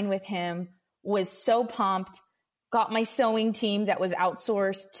design with him, was so pumped. Got my sewing team that was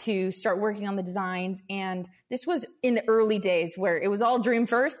outsourced to start working on the designs. And this was in the early days where it was all dream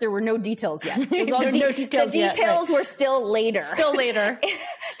first. There were no details yet. It was all no details the yet, details were still later.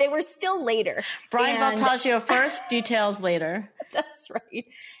 They were still later. Brian Voltaggio first, details later. That's right.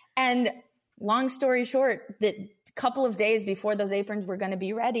 And long story short, that couple of days before those aprons were going to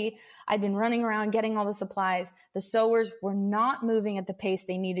be ready, I'd been running around getting all the supplies. The sewers were not moving at the pace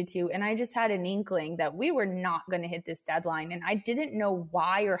they needed to. And I just had an inkling that we were not going to hit this deadline. And I didn't know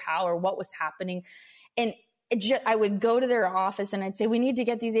why or how or what was happening. And I would go to their office and I'd say, we need to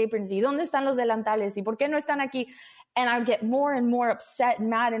get these aprons. ¿Y dónde están los delantales? ¿Y por qué no están aquí? And I would get more and more upset and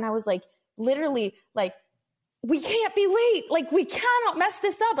mad. And I was like, literally like, we can't be late. Like, we cannot mess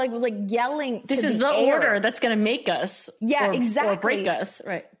this up. Like, it was like yelling. This is the order that's going to make us. Yeah, exactly. Or break us.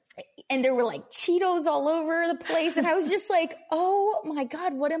 Right. And there were like Cheetos all over the place. And I was just like, oh my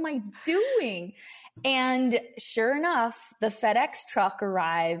God, what am I doing? And sure enough, the FedEx truck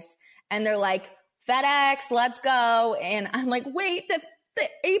arrives and they're like, FedEx, let's go. And I'm like, wait, the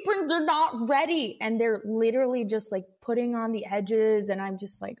aprons are not ready. And they're literally just like putting on the edges. And I'm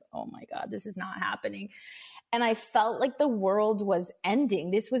just like, oh my God, this is not happening. And I felt like the world was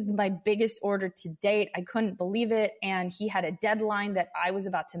ending. This was my biggest order to date. I couldn't believe it. And he had a deadline that I was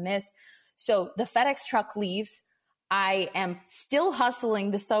about to miss. So the FedEx truck leaves. I am still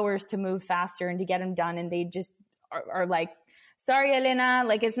hustling the sewers to move faster and to get them done. And they just are like, sorry, Elena,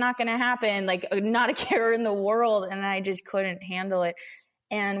 like it's not going to happen. Like not a care in the world. And I just couldn't handle it.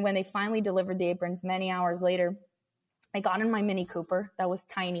 And when they finally delivered the aprons many hours later, I got in my Mini Cooper that was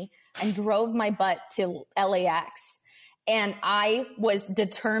tiny and drove my butt to LAX. And I was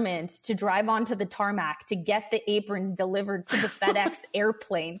determined to drive onto the tarmac to get the aprons delivered to the FedEx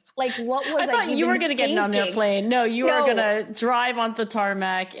airplane. Like, what was I thought you were going to get on the airplane. No, you were going to drive onto the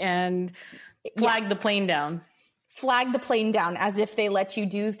tarmac and flag the plane down. Flag the plane down as if they let you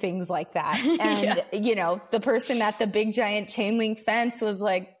do things like that. And, you know, the person at the big giant chain link fence was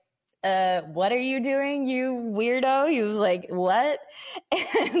like, what are you doing, you weirdo? He was like, what?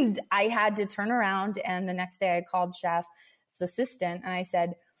 And I had to turn around. And the next day I called Chef's assistant and I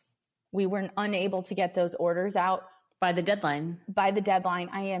said, we were unable to get those orders out by the deadline.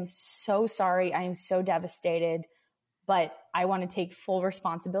 I am so sorry. I am so devastated, but I want to take full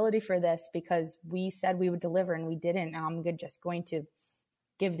responsibility for this because we said we would deliver and we didn't. And I'm just going to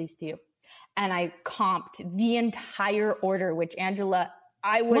give these to you. And I comped the entire order, which Angela,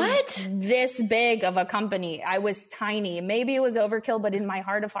 I was this big of a company. I was tiny. Maybe it was overkill, but in my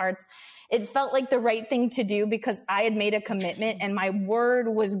heart of hearts, it felt like the right thing to do because I had made a commitment and my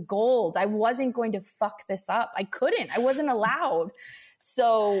word was gold. I wasn't going to fuck this up. I couldn't. I wasn't allowed.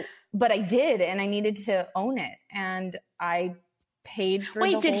 So, but I did, and I needed to own it. And I paid for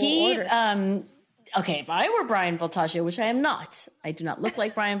the whole order. Okay, if I were Brian Voltaggio, which I am not, I do not look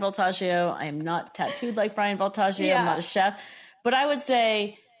like Brian Voltaggio. I am not tattooed like Brian Voltaggio. Yeah. I'm not a chef. But I would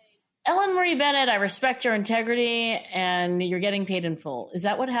say, Ellen Marie Bennett, I respect your integrity and you're getting paid in full. Is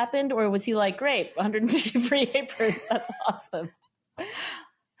that what happened? Or was he like, great, 150 free aprons. That's awesome.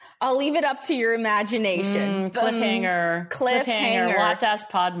 I'll leave it up to your imagination. Cliffhanger. Latas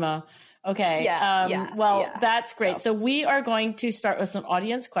Padma. Okay. That's great. So we are going to start with some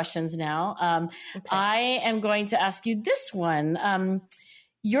audience questions now. Okay. I am going to ask you this one.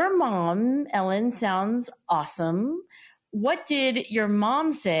 Your mom, Ellen, sounds awesome. What did your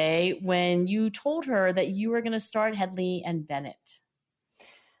mom say when you told her that you were going to start Hedley and Bennett?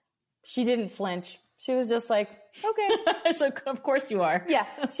 She didn't flinch. She was just like, okay. So of course you are. Yeah.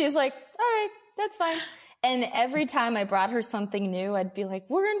 She's like, all right, that's fine. And every time I brought her something new, I'd be like,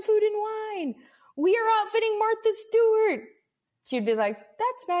 we're in Food and Wine. We are outfitting Martha Stewart. She'd be like,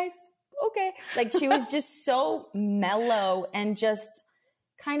 that's nice. Okay. Like she was just so mellow and just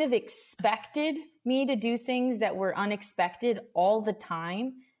kind of expected me to do things that were unexpected all the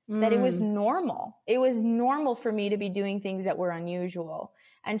time, that it was normal. It was normal for me to be doing things that were unusual.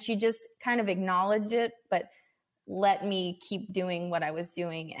 And she just kind of acknowledged it, but let me keep doing what I was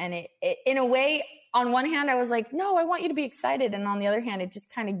doing. And it in a way, on one hand, I was like, no, I want you to be excited. And on the other hand, it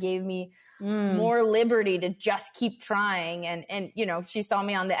just kind of gave me more liberty to just keep trying. And, you know, she saw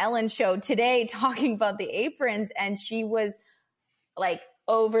me on the Ellen show today talking about the aprons, and she was like,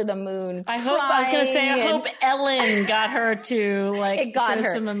 over the moon. I hope Ellen got her to show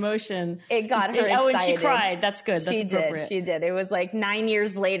some emotion. It got her excited. Oh, and she cried. That's good. That's appropriate. She did. It was like 9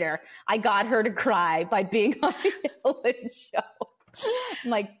 years later, I got her to cry by being on the Ellen show.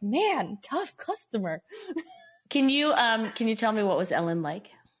 I'm like, man, tough customer. Can you tell me what was Ellen like?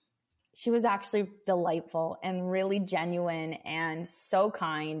 She was actually delightful and really genuine and so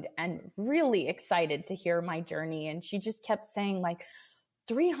kind and really excited to hear my journey. And she just kept saying like,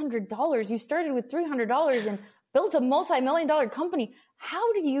 $300. You started with $300 and built a multi-million-dollar company.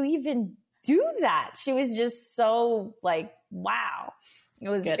 How do you even do that? She was just so like, wow. It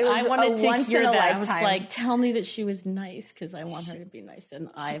was I wanted to hear that. Lifetime. I was like, tell me that she was nice because I want her to be nice, and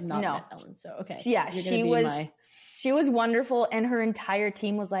I have not met Ellen. So okay, yeah, she was wonderful, and her entire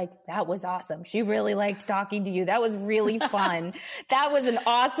team was like, that was awesome. She really liked talking to you. That was really fun. That was an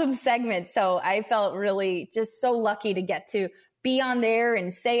awesome segment. So I felt really just so lucky to get to be on there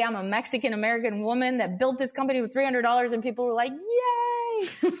and say I'm a Mexican-American woman that built this company with $300, and people were like, yay!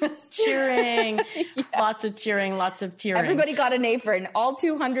 Cheering. Yeah. Lots of cheering. Everybody got an apron. All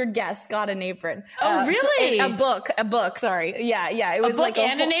 200 guests got an apron. Oh, really? A book. Sorry. Yeah. It was a book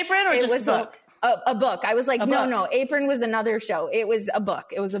and an apron, or just a book? A book. I was like, no, apron was another show. It was a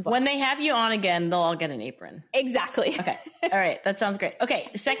book. When they have you on again, they'll all get an apron. Exactly. Okay. All right. That sounds great. Okay.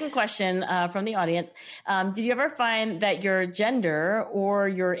 Second question from the audience. Did you ever find that your gender or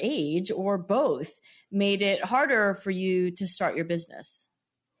your age or both made it harder for you to start your business?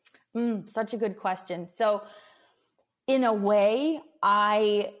 Such a good question. So in a way,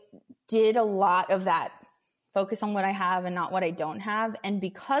 I did a lot of that. Focus on what I have and not what I don't have. And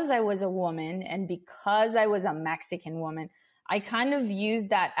because I was a woman and because I was a Mexican woman, I kind of used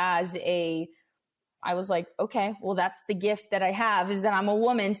that as I was like, okay, well, that's the gift that I have, is that I'm a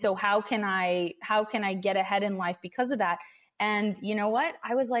woman. So how can I get ahead in life because of that? And you know what?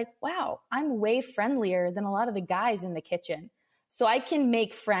 I was like, wow, I'm way friendlier than a lot of the guys in the kitchen. So I can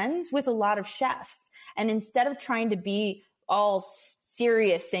make friends with a lot of chefs. And instead of trying to be all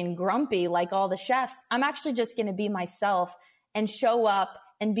serious and grumpy like all the chefs, I'm actually just going to be myself and show up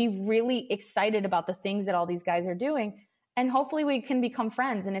and be really excited about the things that all these guys are doing. And hopefully we can become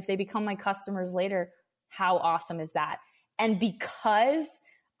friends. And if they become my customers later, how awesome is that? And because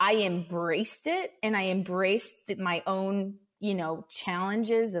I embraced it and I embraced my own,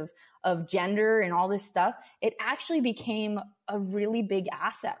 challenges of gender and all this stuff, it actually became a really big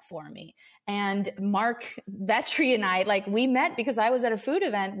asset for me. And Mark Vetri and I, we met because I was at a food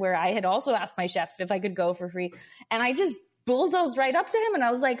event where I had also asked my chef if I could go for free. And I just bulldozed right up to him and I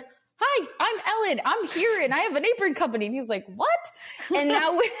was like, hi, I'm Ellen. I'm here and I have an apron company. And he's like, what? And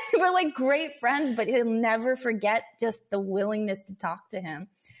now we're like great friends, but he'll never forget just the willingness to talk to him.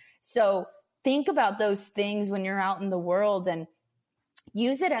 So think about those things when you're out in the world and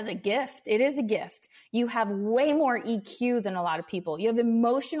use it as a gift. It is a gift. You have way more EQ than a lot of people. You have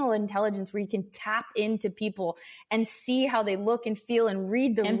emotional intelligence where you can tap into people and see how they look and feel and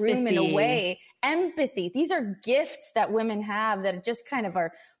read the room in a way. Empathy. These are gifts that women have that just kind of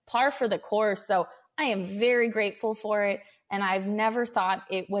are par for the course. So I am very grateful for it. And I've never thought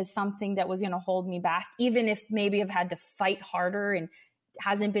it was something that was going to hold me back, even if maybe I've had to fight harder and it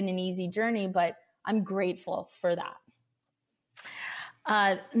hasn't been an easy journey, but I'm grateful for that.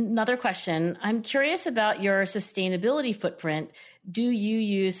 Another question. I'm curious about your sustainability footprint. Do you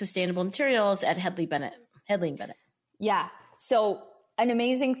use sustainable materials at Hedley Bennett? Yeah. So an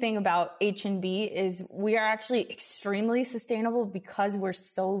amazing thing about H&B is we are actually extremely sustainable because we're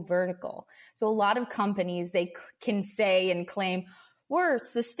so vertical. So a lot of companies, they can say and claim we're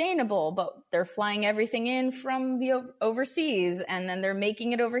sustainable, but they're flying everything in from the overseas and then they're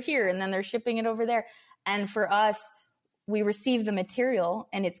making it over here and then they're shipping it over there. And for us, we receive the material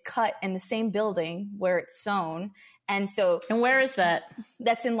and it's cut in the same building where it's sewn. And where is that?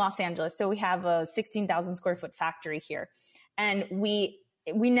 That's in Los Angeles. So we have a 16,000 square foot factory here. And we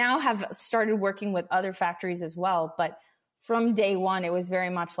now have started working with other factories as well. But from day one, it was very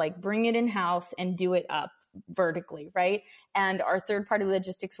much like bring it in house and do it up vertically, right? And our third party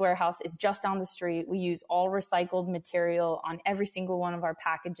logistics warehouse is just down the street. We use all recycled material on every single one of our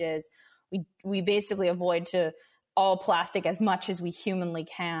packages. We basically avoid to all plastic as much as we humanly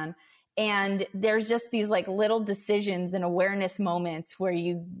can. And there's just these like little decisions and awareness moments where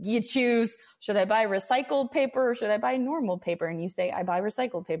you choose, should I buy recycled paper or should I buy normal paper? And you say, I buy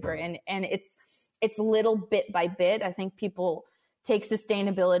recycled paper. And it's little bit by bit. I think people take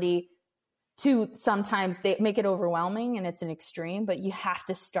sustainability to sometimes they make it overwhelming and it's an extreme, but you have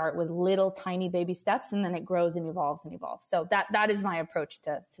to start with little tiny baby steps and then it grows and evolves and evolves. So that is my approach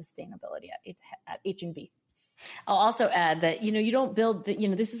to sustainability at H&B. I'll also add that, you don't build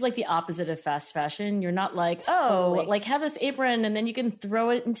this is like the opposite of fast fashion. You're not like, totally. Like have this apron and then you can throw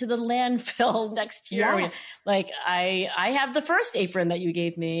it into the landfill next year. Yeah. Like I have the first apron that you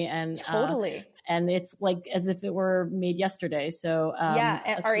gave me and totally. And it's like as if it were made yesterday. So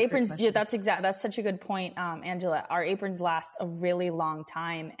and our aprons do. That's such a good point, Angela. Our aprons last a really long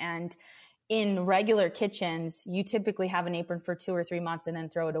time. And in regular kitchens, you typically have an apron for 2 or 3 months and then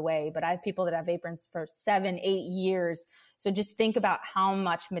throw it away. But I have people that have aprons for 7, 8 years. So just think about how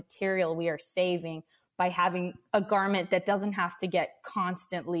much material we are saving by having a garment that doesn't have to get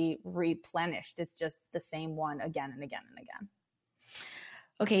constantly replenished. It's just the same one again and again and again.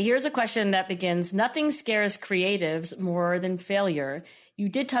 Okay, here's a question that begins, nothing scares creatives more than failure. You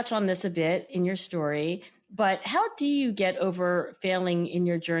did touch on this a bit in your story, but how do you get over failing in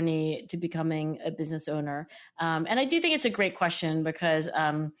your journey to becoming a business owner? And I do think it's a great question because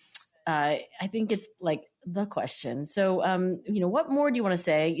I think it's like the question. So, what more do you want to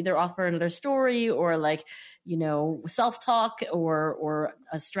say? Either offer another story or self-talk or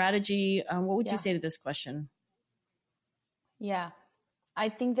a strategy. What would you say to this question? Yeah. I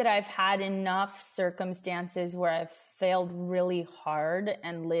think that I've had enough circumstances where I've failed really hard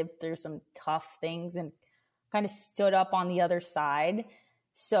and lived through some tough things and kind of stood up on the other side.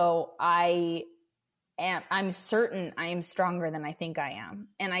 So I'm certain I am stronger than I think I am.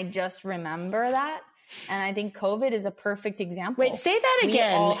 And I just remember that. And I think COVID is a perfect example. Wait, say that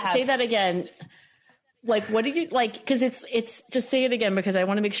again. Say that again. Like, what do you like? Because it's just say it again because I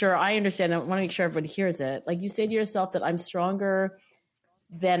want to make sure I understand. I want to make sure everybody hears it. Like you say to yourself that I'm stronger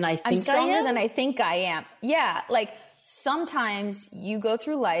than I think I am. I'm stronger than I think I am. Yeah. Like sometimes you go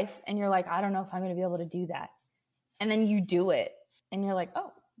through life and you're like, I don't know if I'm going to be able to do that. And then you do it and you're like,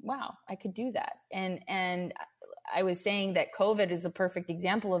 oh, wow, I could do that. And I was saying that COVID is the perfect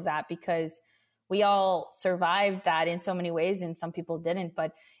example of that because we all survived that in so many ways and some people didn't,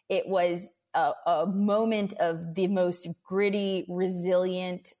 but it was a moment of the most gritty,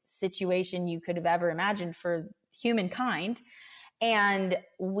 resilient situation you could have ever imagined for humankind. And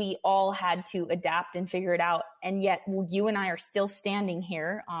we all had to adapt and figure it out. And yet you and I are still standing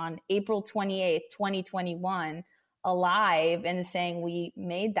here on April 28th, 2021, alive and saying we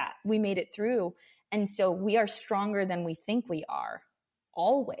made it through. And so we are stronger than we think we are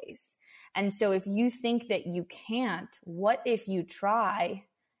always. And so if you think that you can't, what if you try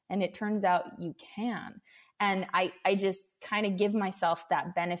and it turns out you can? And I just kind of give myself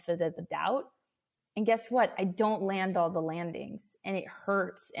that benefit of the doubt. And guess what? I don't land all the landings and it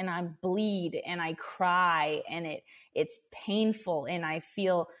hurts and I bleed and I cry and it's painful and I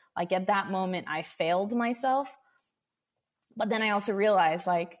feel Like at that moment, I failed myself. But then I also realized,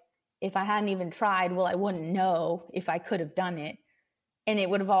 like, if I hadn't even tried, well, I wouldn't know if I could have done it. And it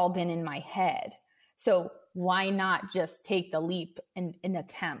would have all been in my head. So why not just take the leap and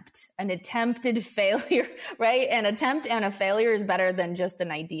attempt? An attempted failure, right? An attempt and a failure is better than just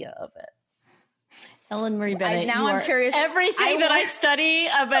an idea of it. Ellen Marie Bennett, I'm curious. Everything that I study,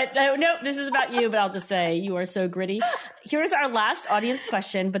 but no, this is about you, but I'll just say you are so gritty. Here's our last audience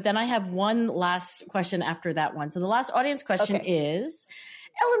question, but then I have one last question after that one. So the last audience question is,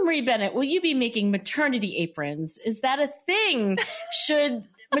 Ellen Marie Bennett, will you be making maternity aprons? Is that a thing? Should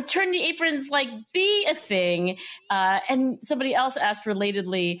maternity aprons like be a thing? And somebody else asked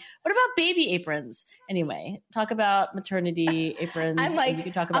relatedly, what about baby aprons? Anyway, talk about maternity aprons. I'm like, you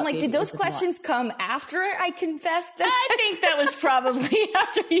can talk about did those questions come after I confessed that? I think that was probably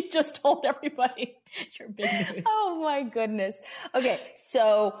after you just told everybody your big news. Oh my goodness. Okay.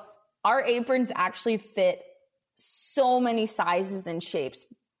 So our aprons actually fit so many sizes and shapes,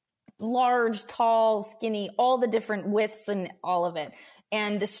 large, tall, skinny, all the different widths and all of it.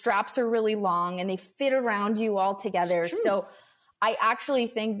 And the straps are really long and they fit around you all together. So I actually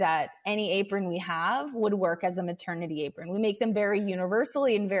think that any apron we have would work as a maternity apron. We make them very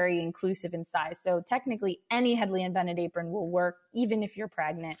universally and very inclusive in size. So technically any Hedley and Bennett apron will work even if you're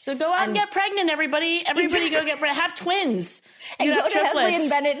pregnant. So go out and get pregnant, everybody. Everybody go get pregnant. Have twins. And go to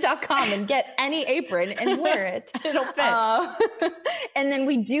hedleyandbennett.com and get any apron and wear it. It'll fit. And then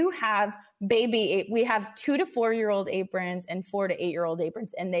we do have we have 2 to 4 year old aprons and 4 to 8 year old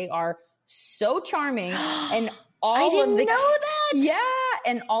aprons. And they are so charming. And I didn't know that. Yeah.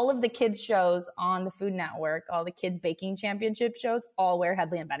 And all of the kids shows on the Food Network, all the kids baking championship shows, all wear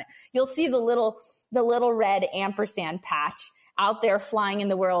Hedley and Bennett. You'll see the little red ampersand patch out there flying in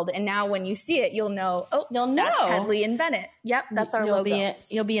the world. And now when you see it, you'll know, that's Hedley and Bennett. Yep. That's our logo.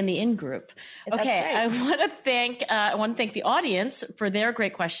 You'll be in the in group. Okay. Right. I want to thank the audience for their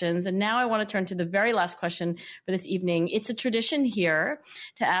great questions. And now I want to turn to the very last question for this evening. It's a tradition here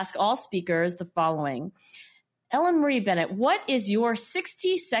to ask all speakers the following. Ellen Marie Bennett, what is your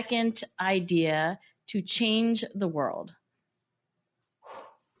 60-second idea to change the world?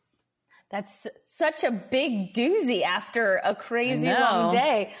 That's such a big doozy after a crazy long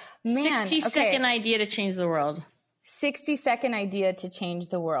day. Man, 60-second idea to change the world. 60-second idea to change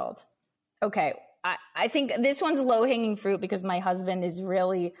the world. Okay. I think this one's low-hanging fruit because my husband is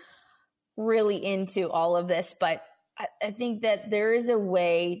really, really into all of this. But I think that there is a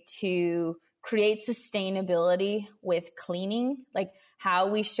way to create sustainability with cleaning, like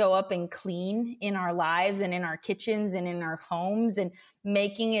how we show up and clean in our lives and in our kitchens and in our homes, and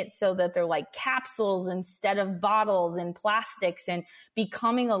making it so that they're like capsules instead of bottles and plastics, and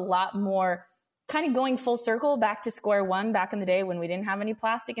becoming a lot more kind of going full circle back to square one back in the day when we didn't have any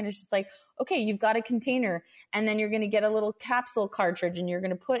plastic. And it's just like, okay, you've got a container and then you're going to get a little capsule cartridge and you're going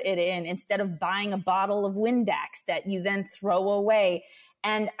to put it in instead of buying a bottle of Windex that you then throw away.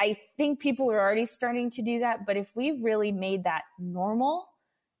 And I think people are already starting to do that. But if we really made that normal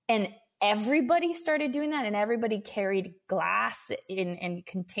and everybody started doing that and everybody carried glass in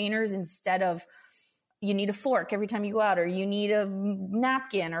containers instead of you need a fork every time you go out or you need a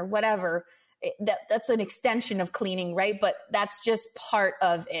napkin or whatever, that's an extension of cleaning, right? But that's just part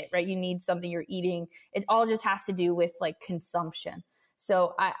of it, right? You need something you're eating. It all just has to do with like consumption.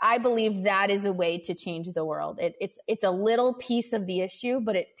 So I believe that is a way to change the world. It's a little piece of the issue,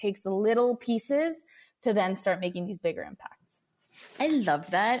 but it takes little pieces to then start making these bigger impacts. I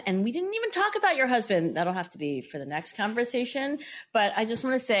love that. And we didn't even talk about your husband. That'll have to be for the next conversation. But I just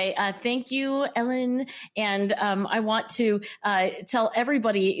want to say thank you, Ellen. And I want to tell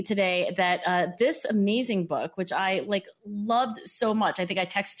everybody today that this amazing book, which I loved so much. I think I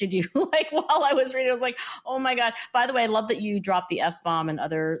texted you while I was reading. I was like, oh my God. By the way, I love that you dropped the F-bomb and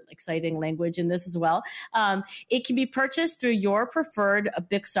other exciting language in this as well. It can be purchased through your preferred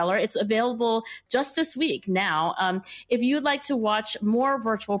bookseller. It's available just this week now. If you'd like to watch more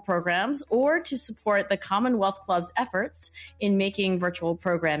virtual programs or to support the Commonwealth Club's efforts in making virtual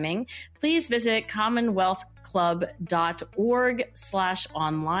programming, please visit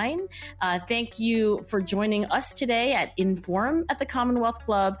commonwealthclub.org/online. Thank you for joining us today at INFORUM at the Commonwealth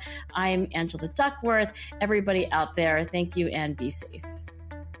Club. I'm Angela Duckworth. Everybody out there, thank you and be safe.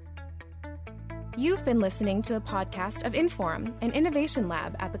 You've been listening to a podcast of INFORUM, an innovation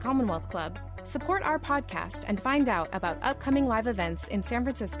lab at the Commonwealth Club. Support our podcast and find out about upcoming live events in San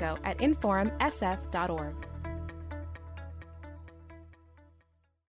Francisco at inforumsf.org.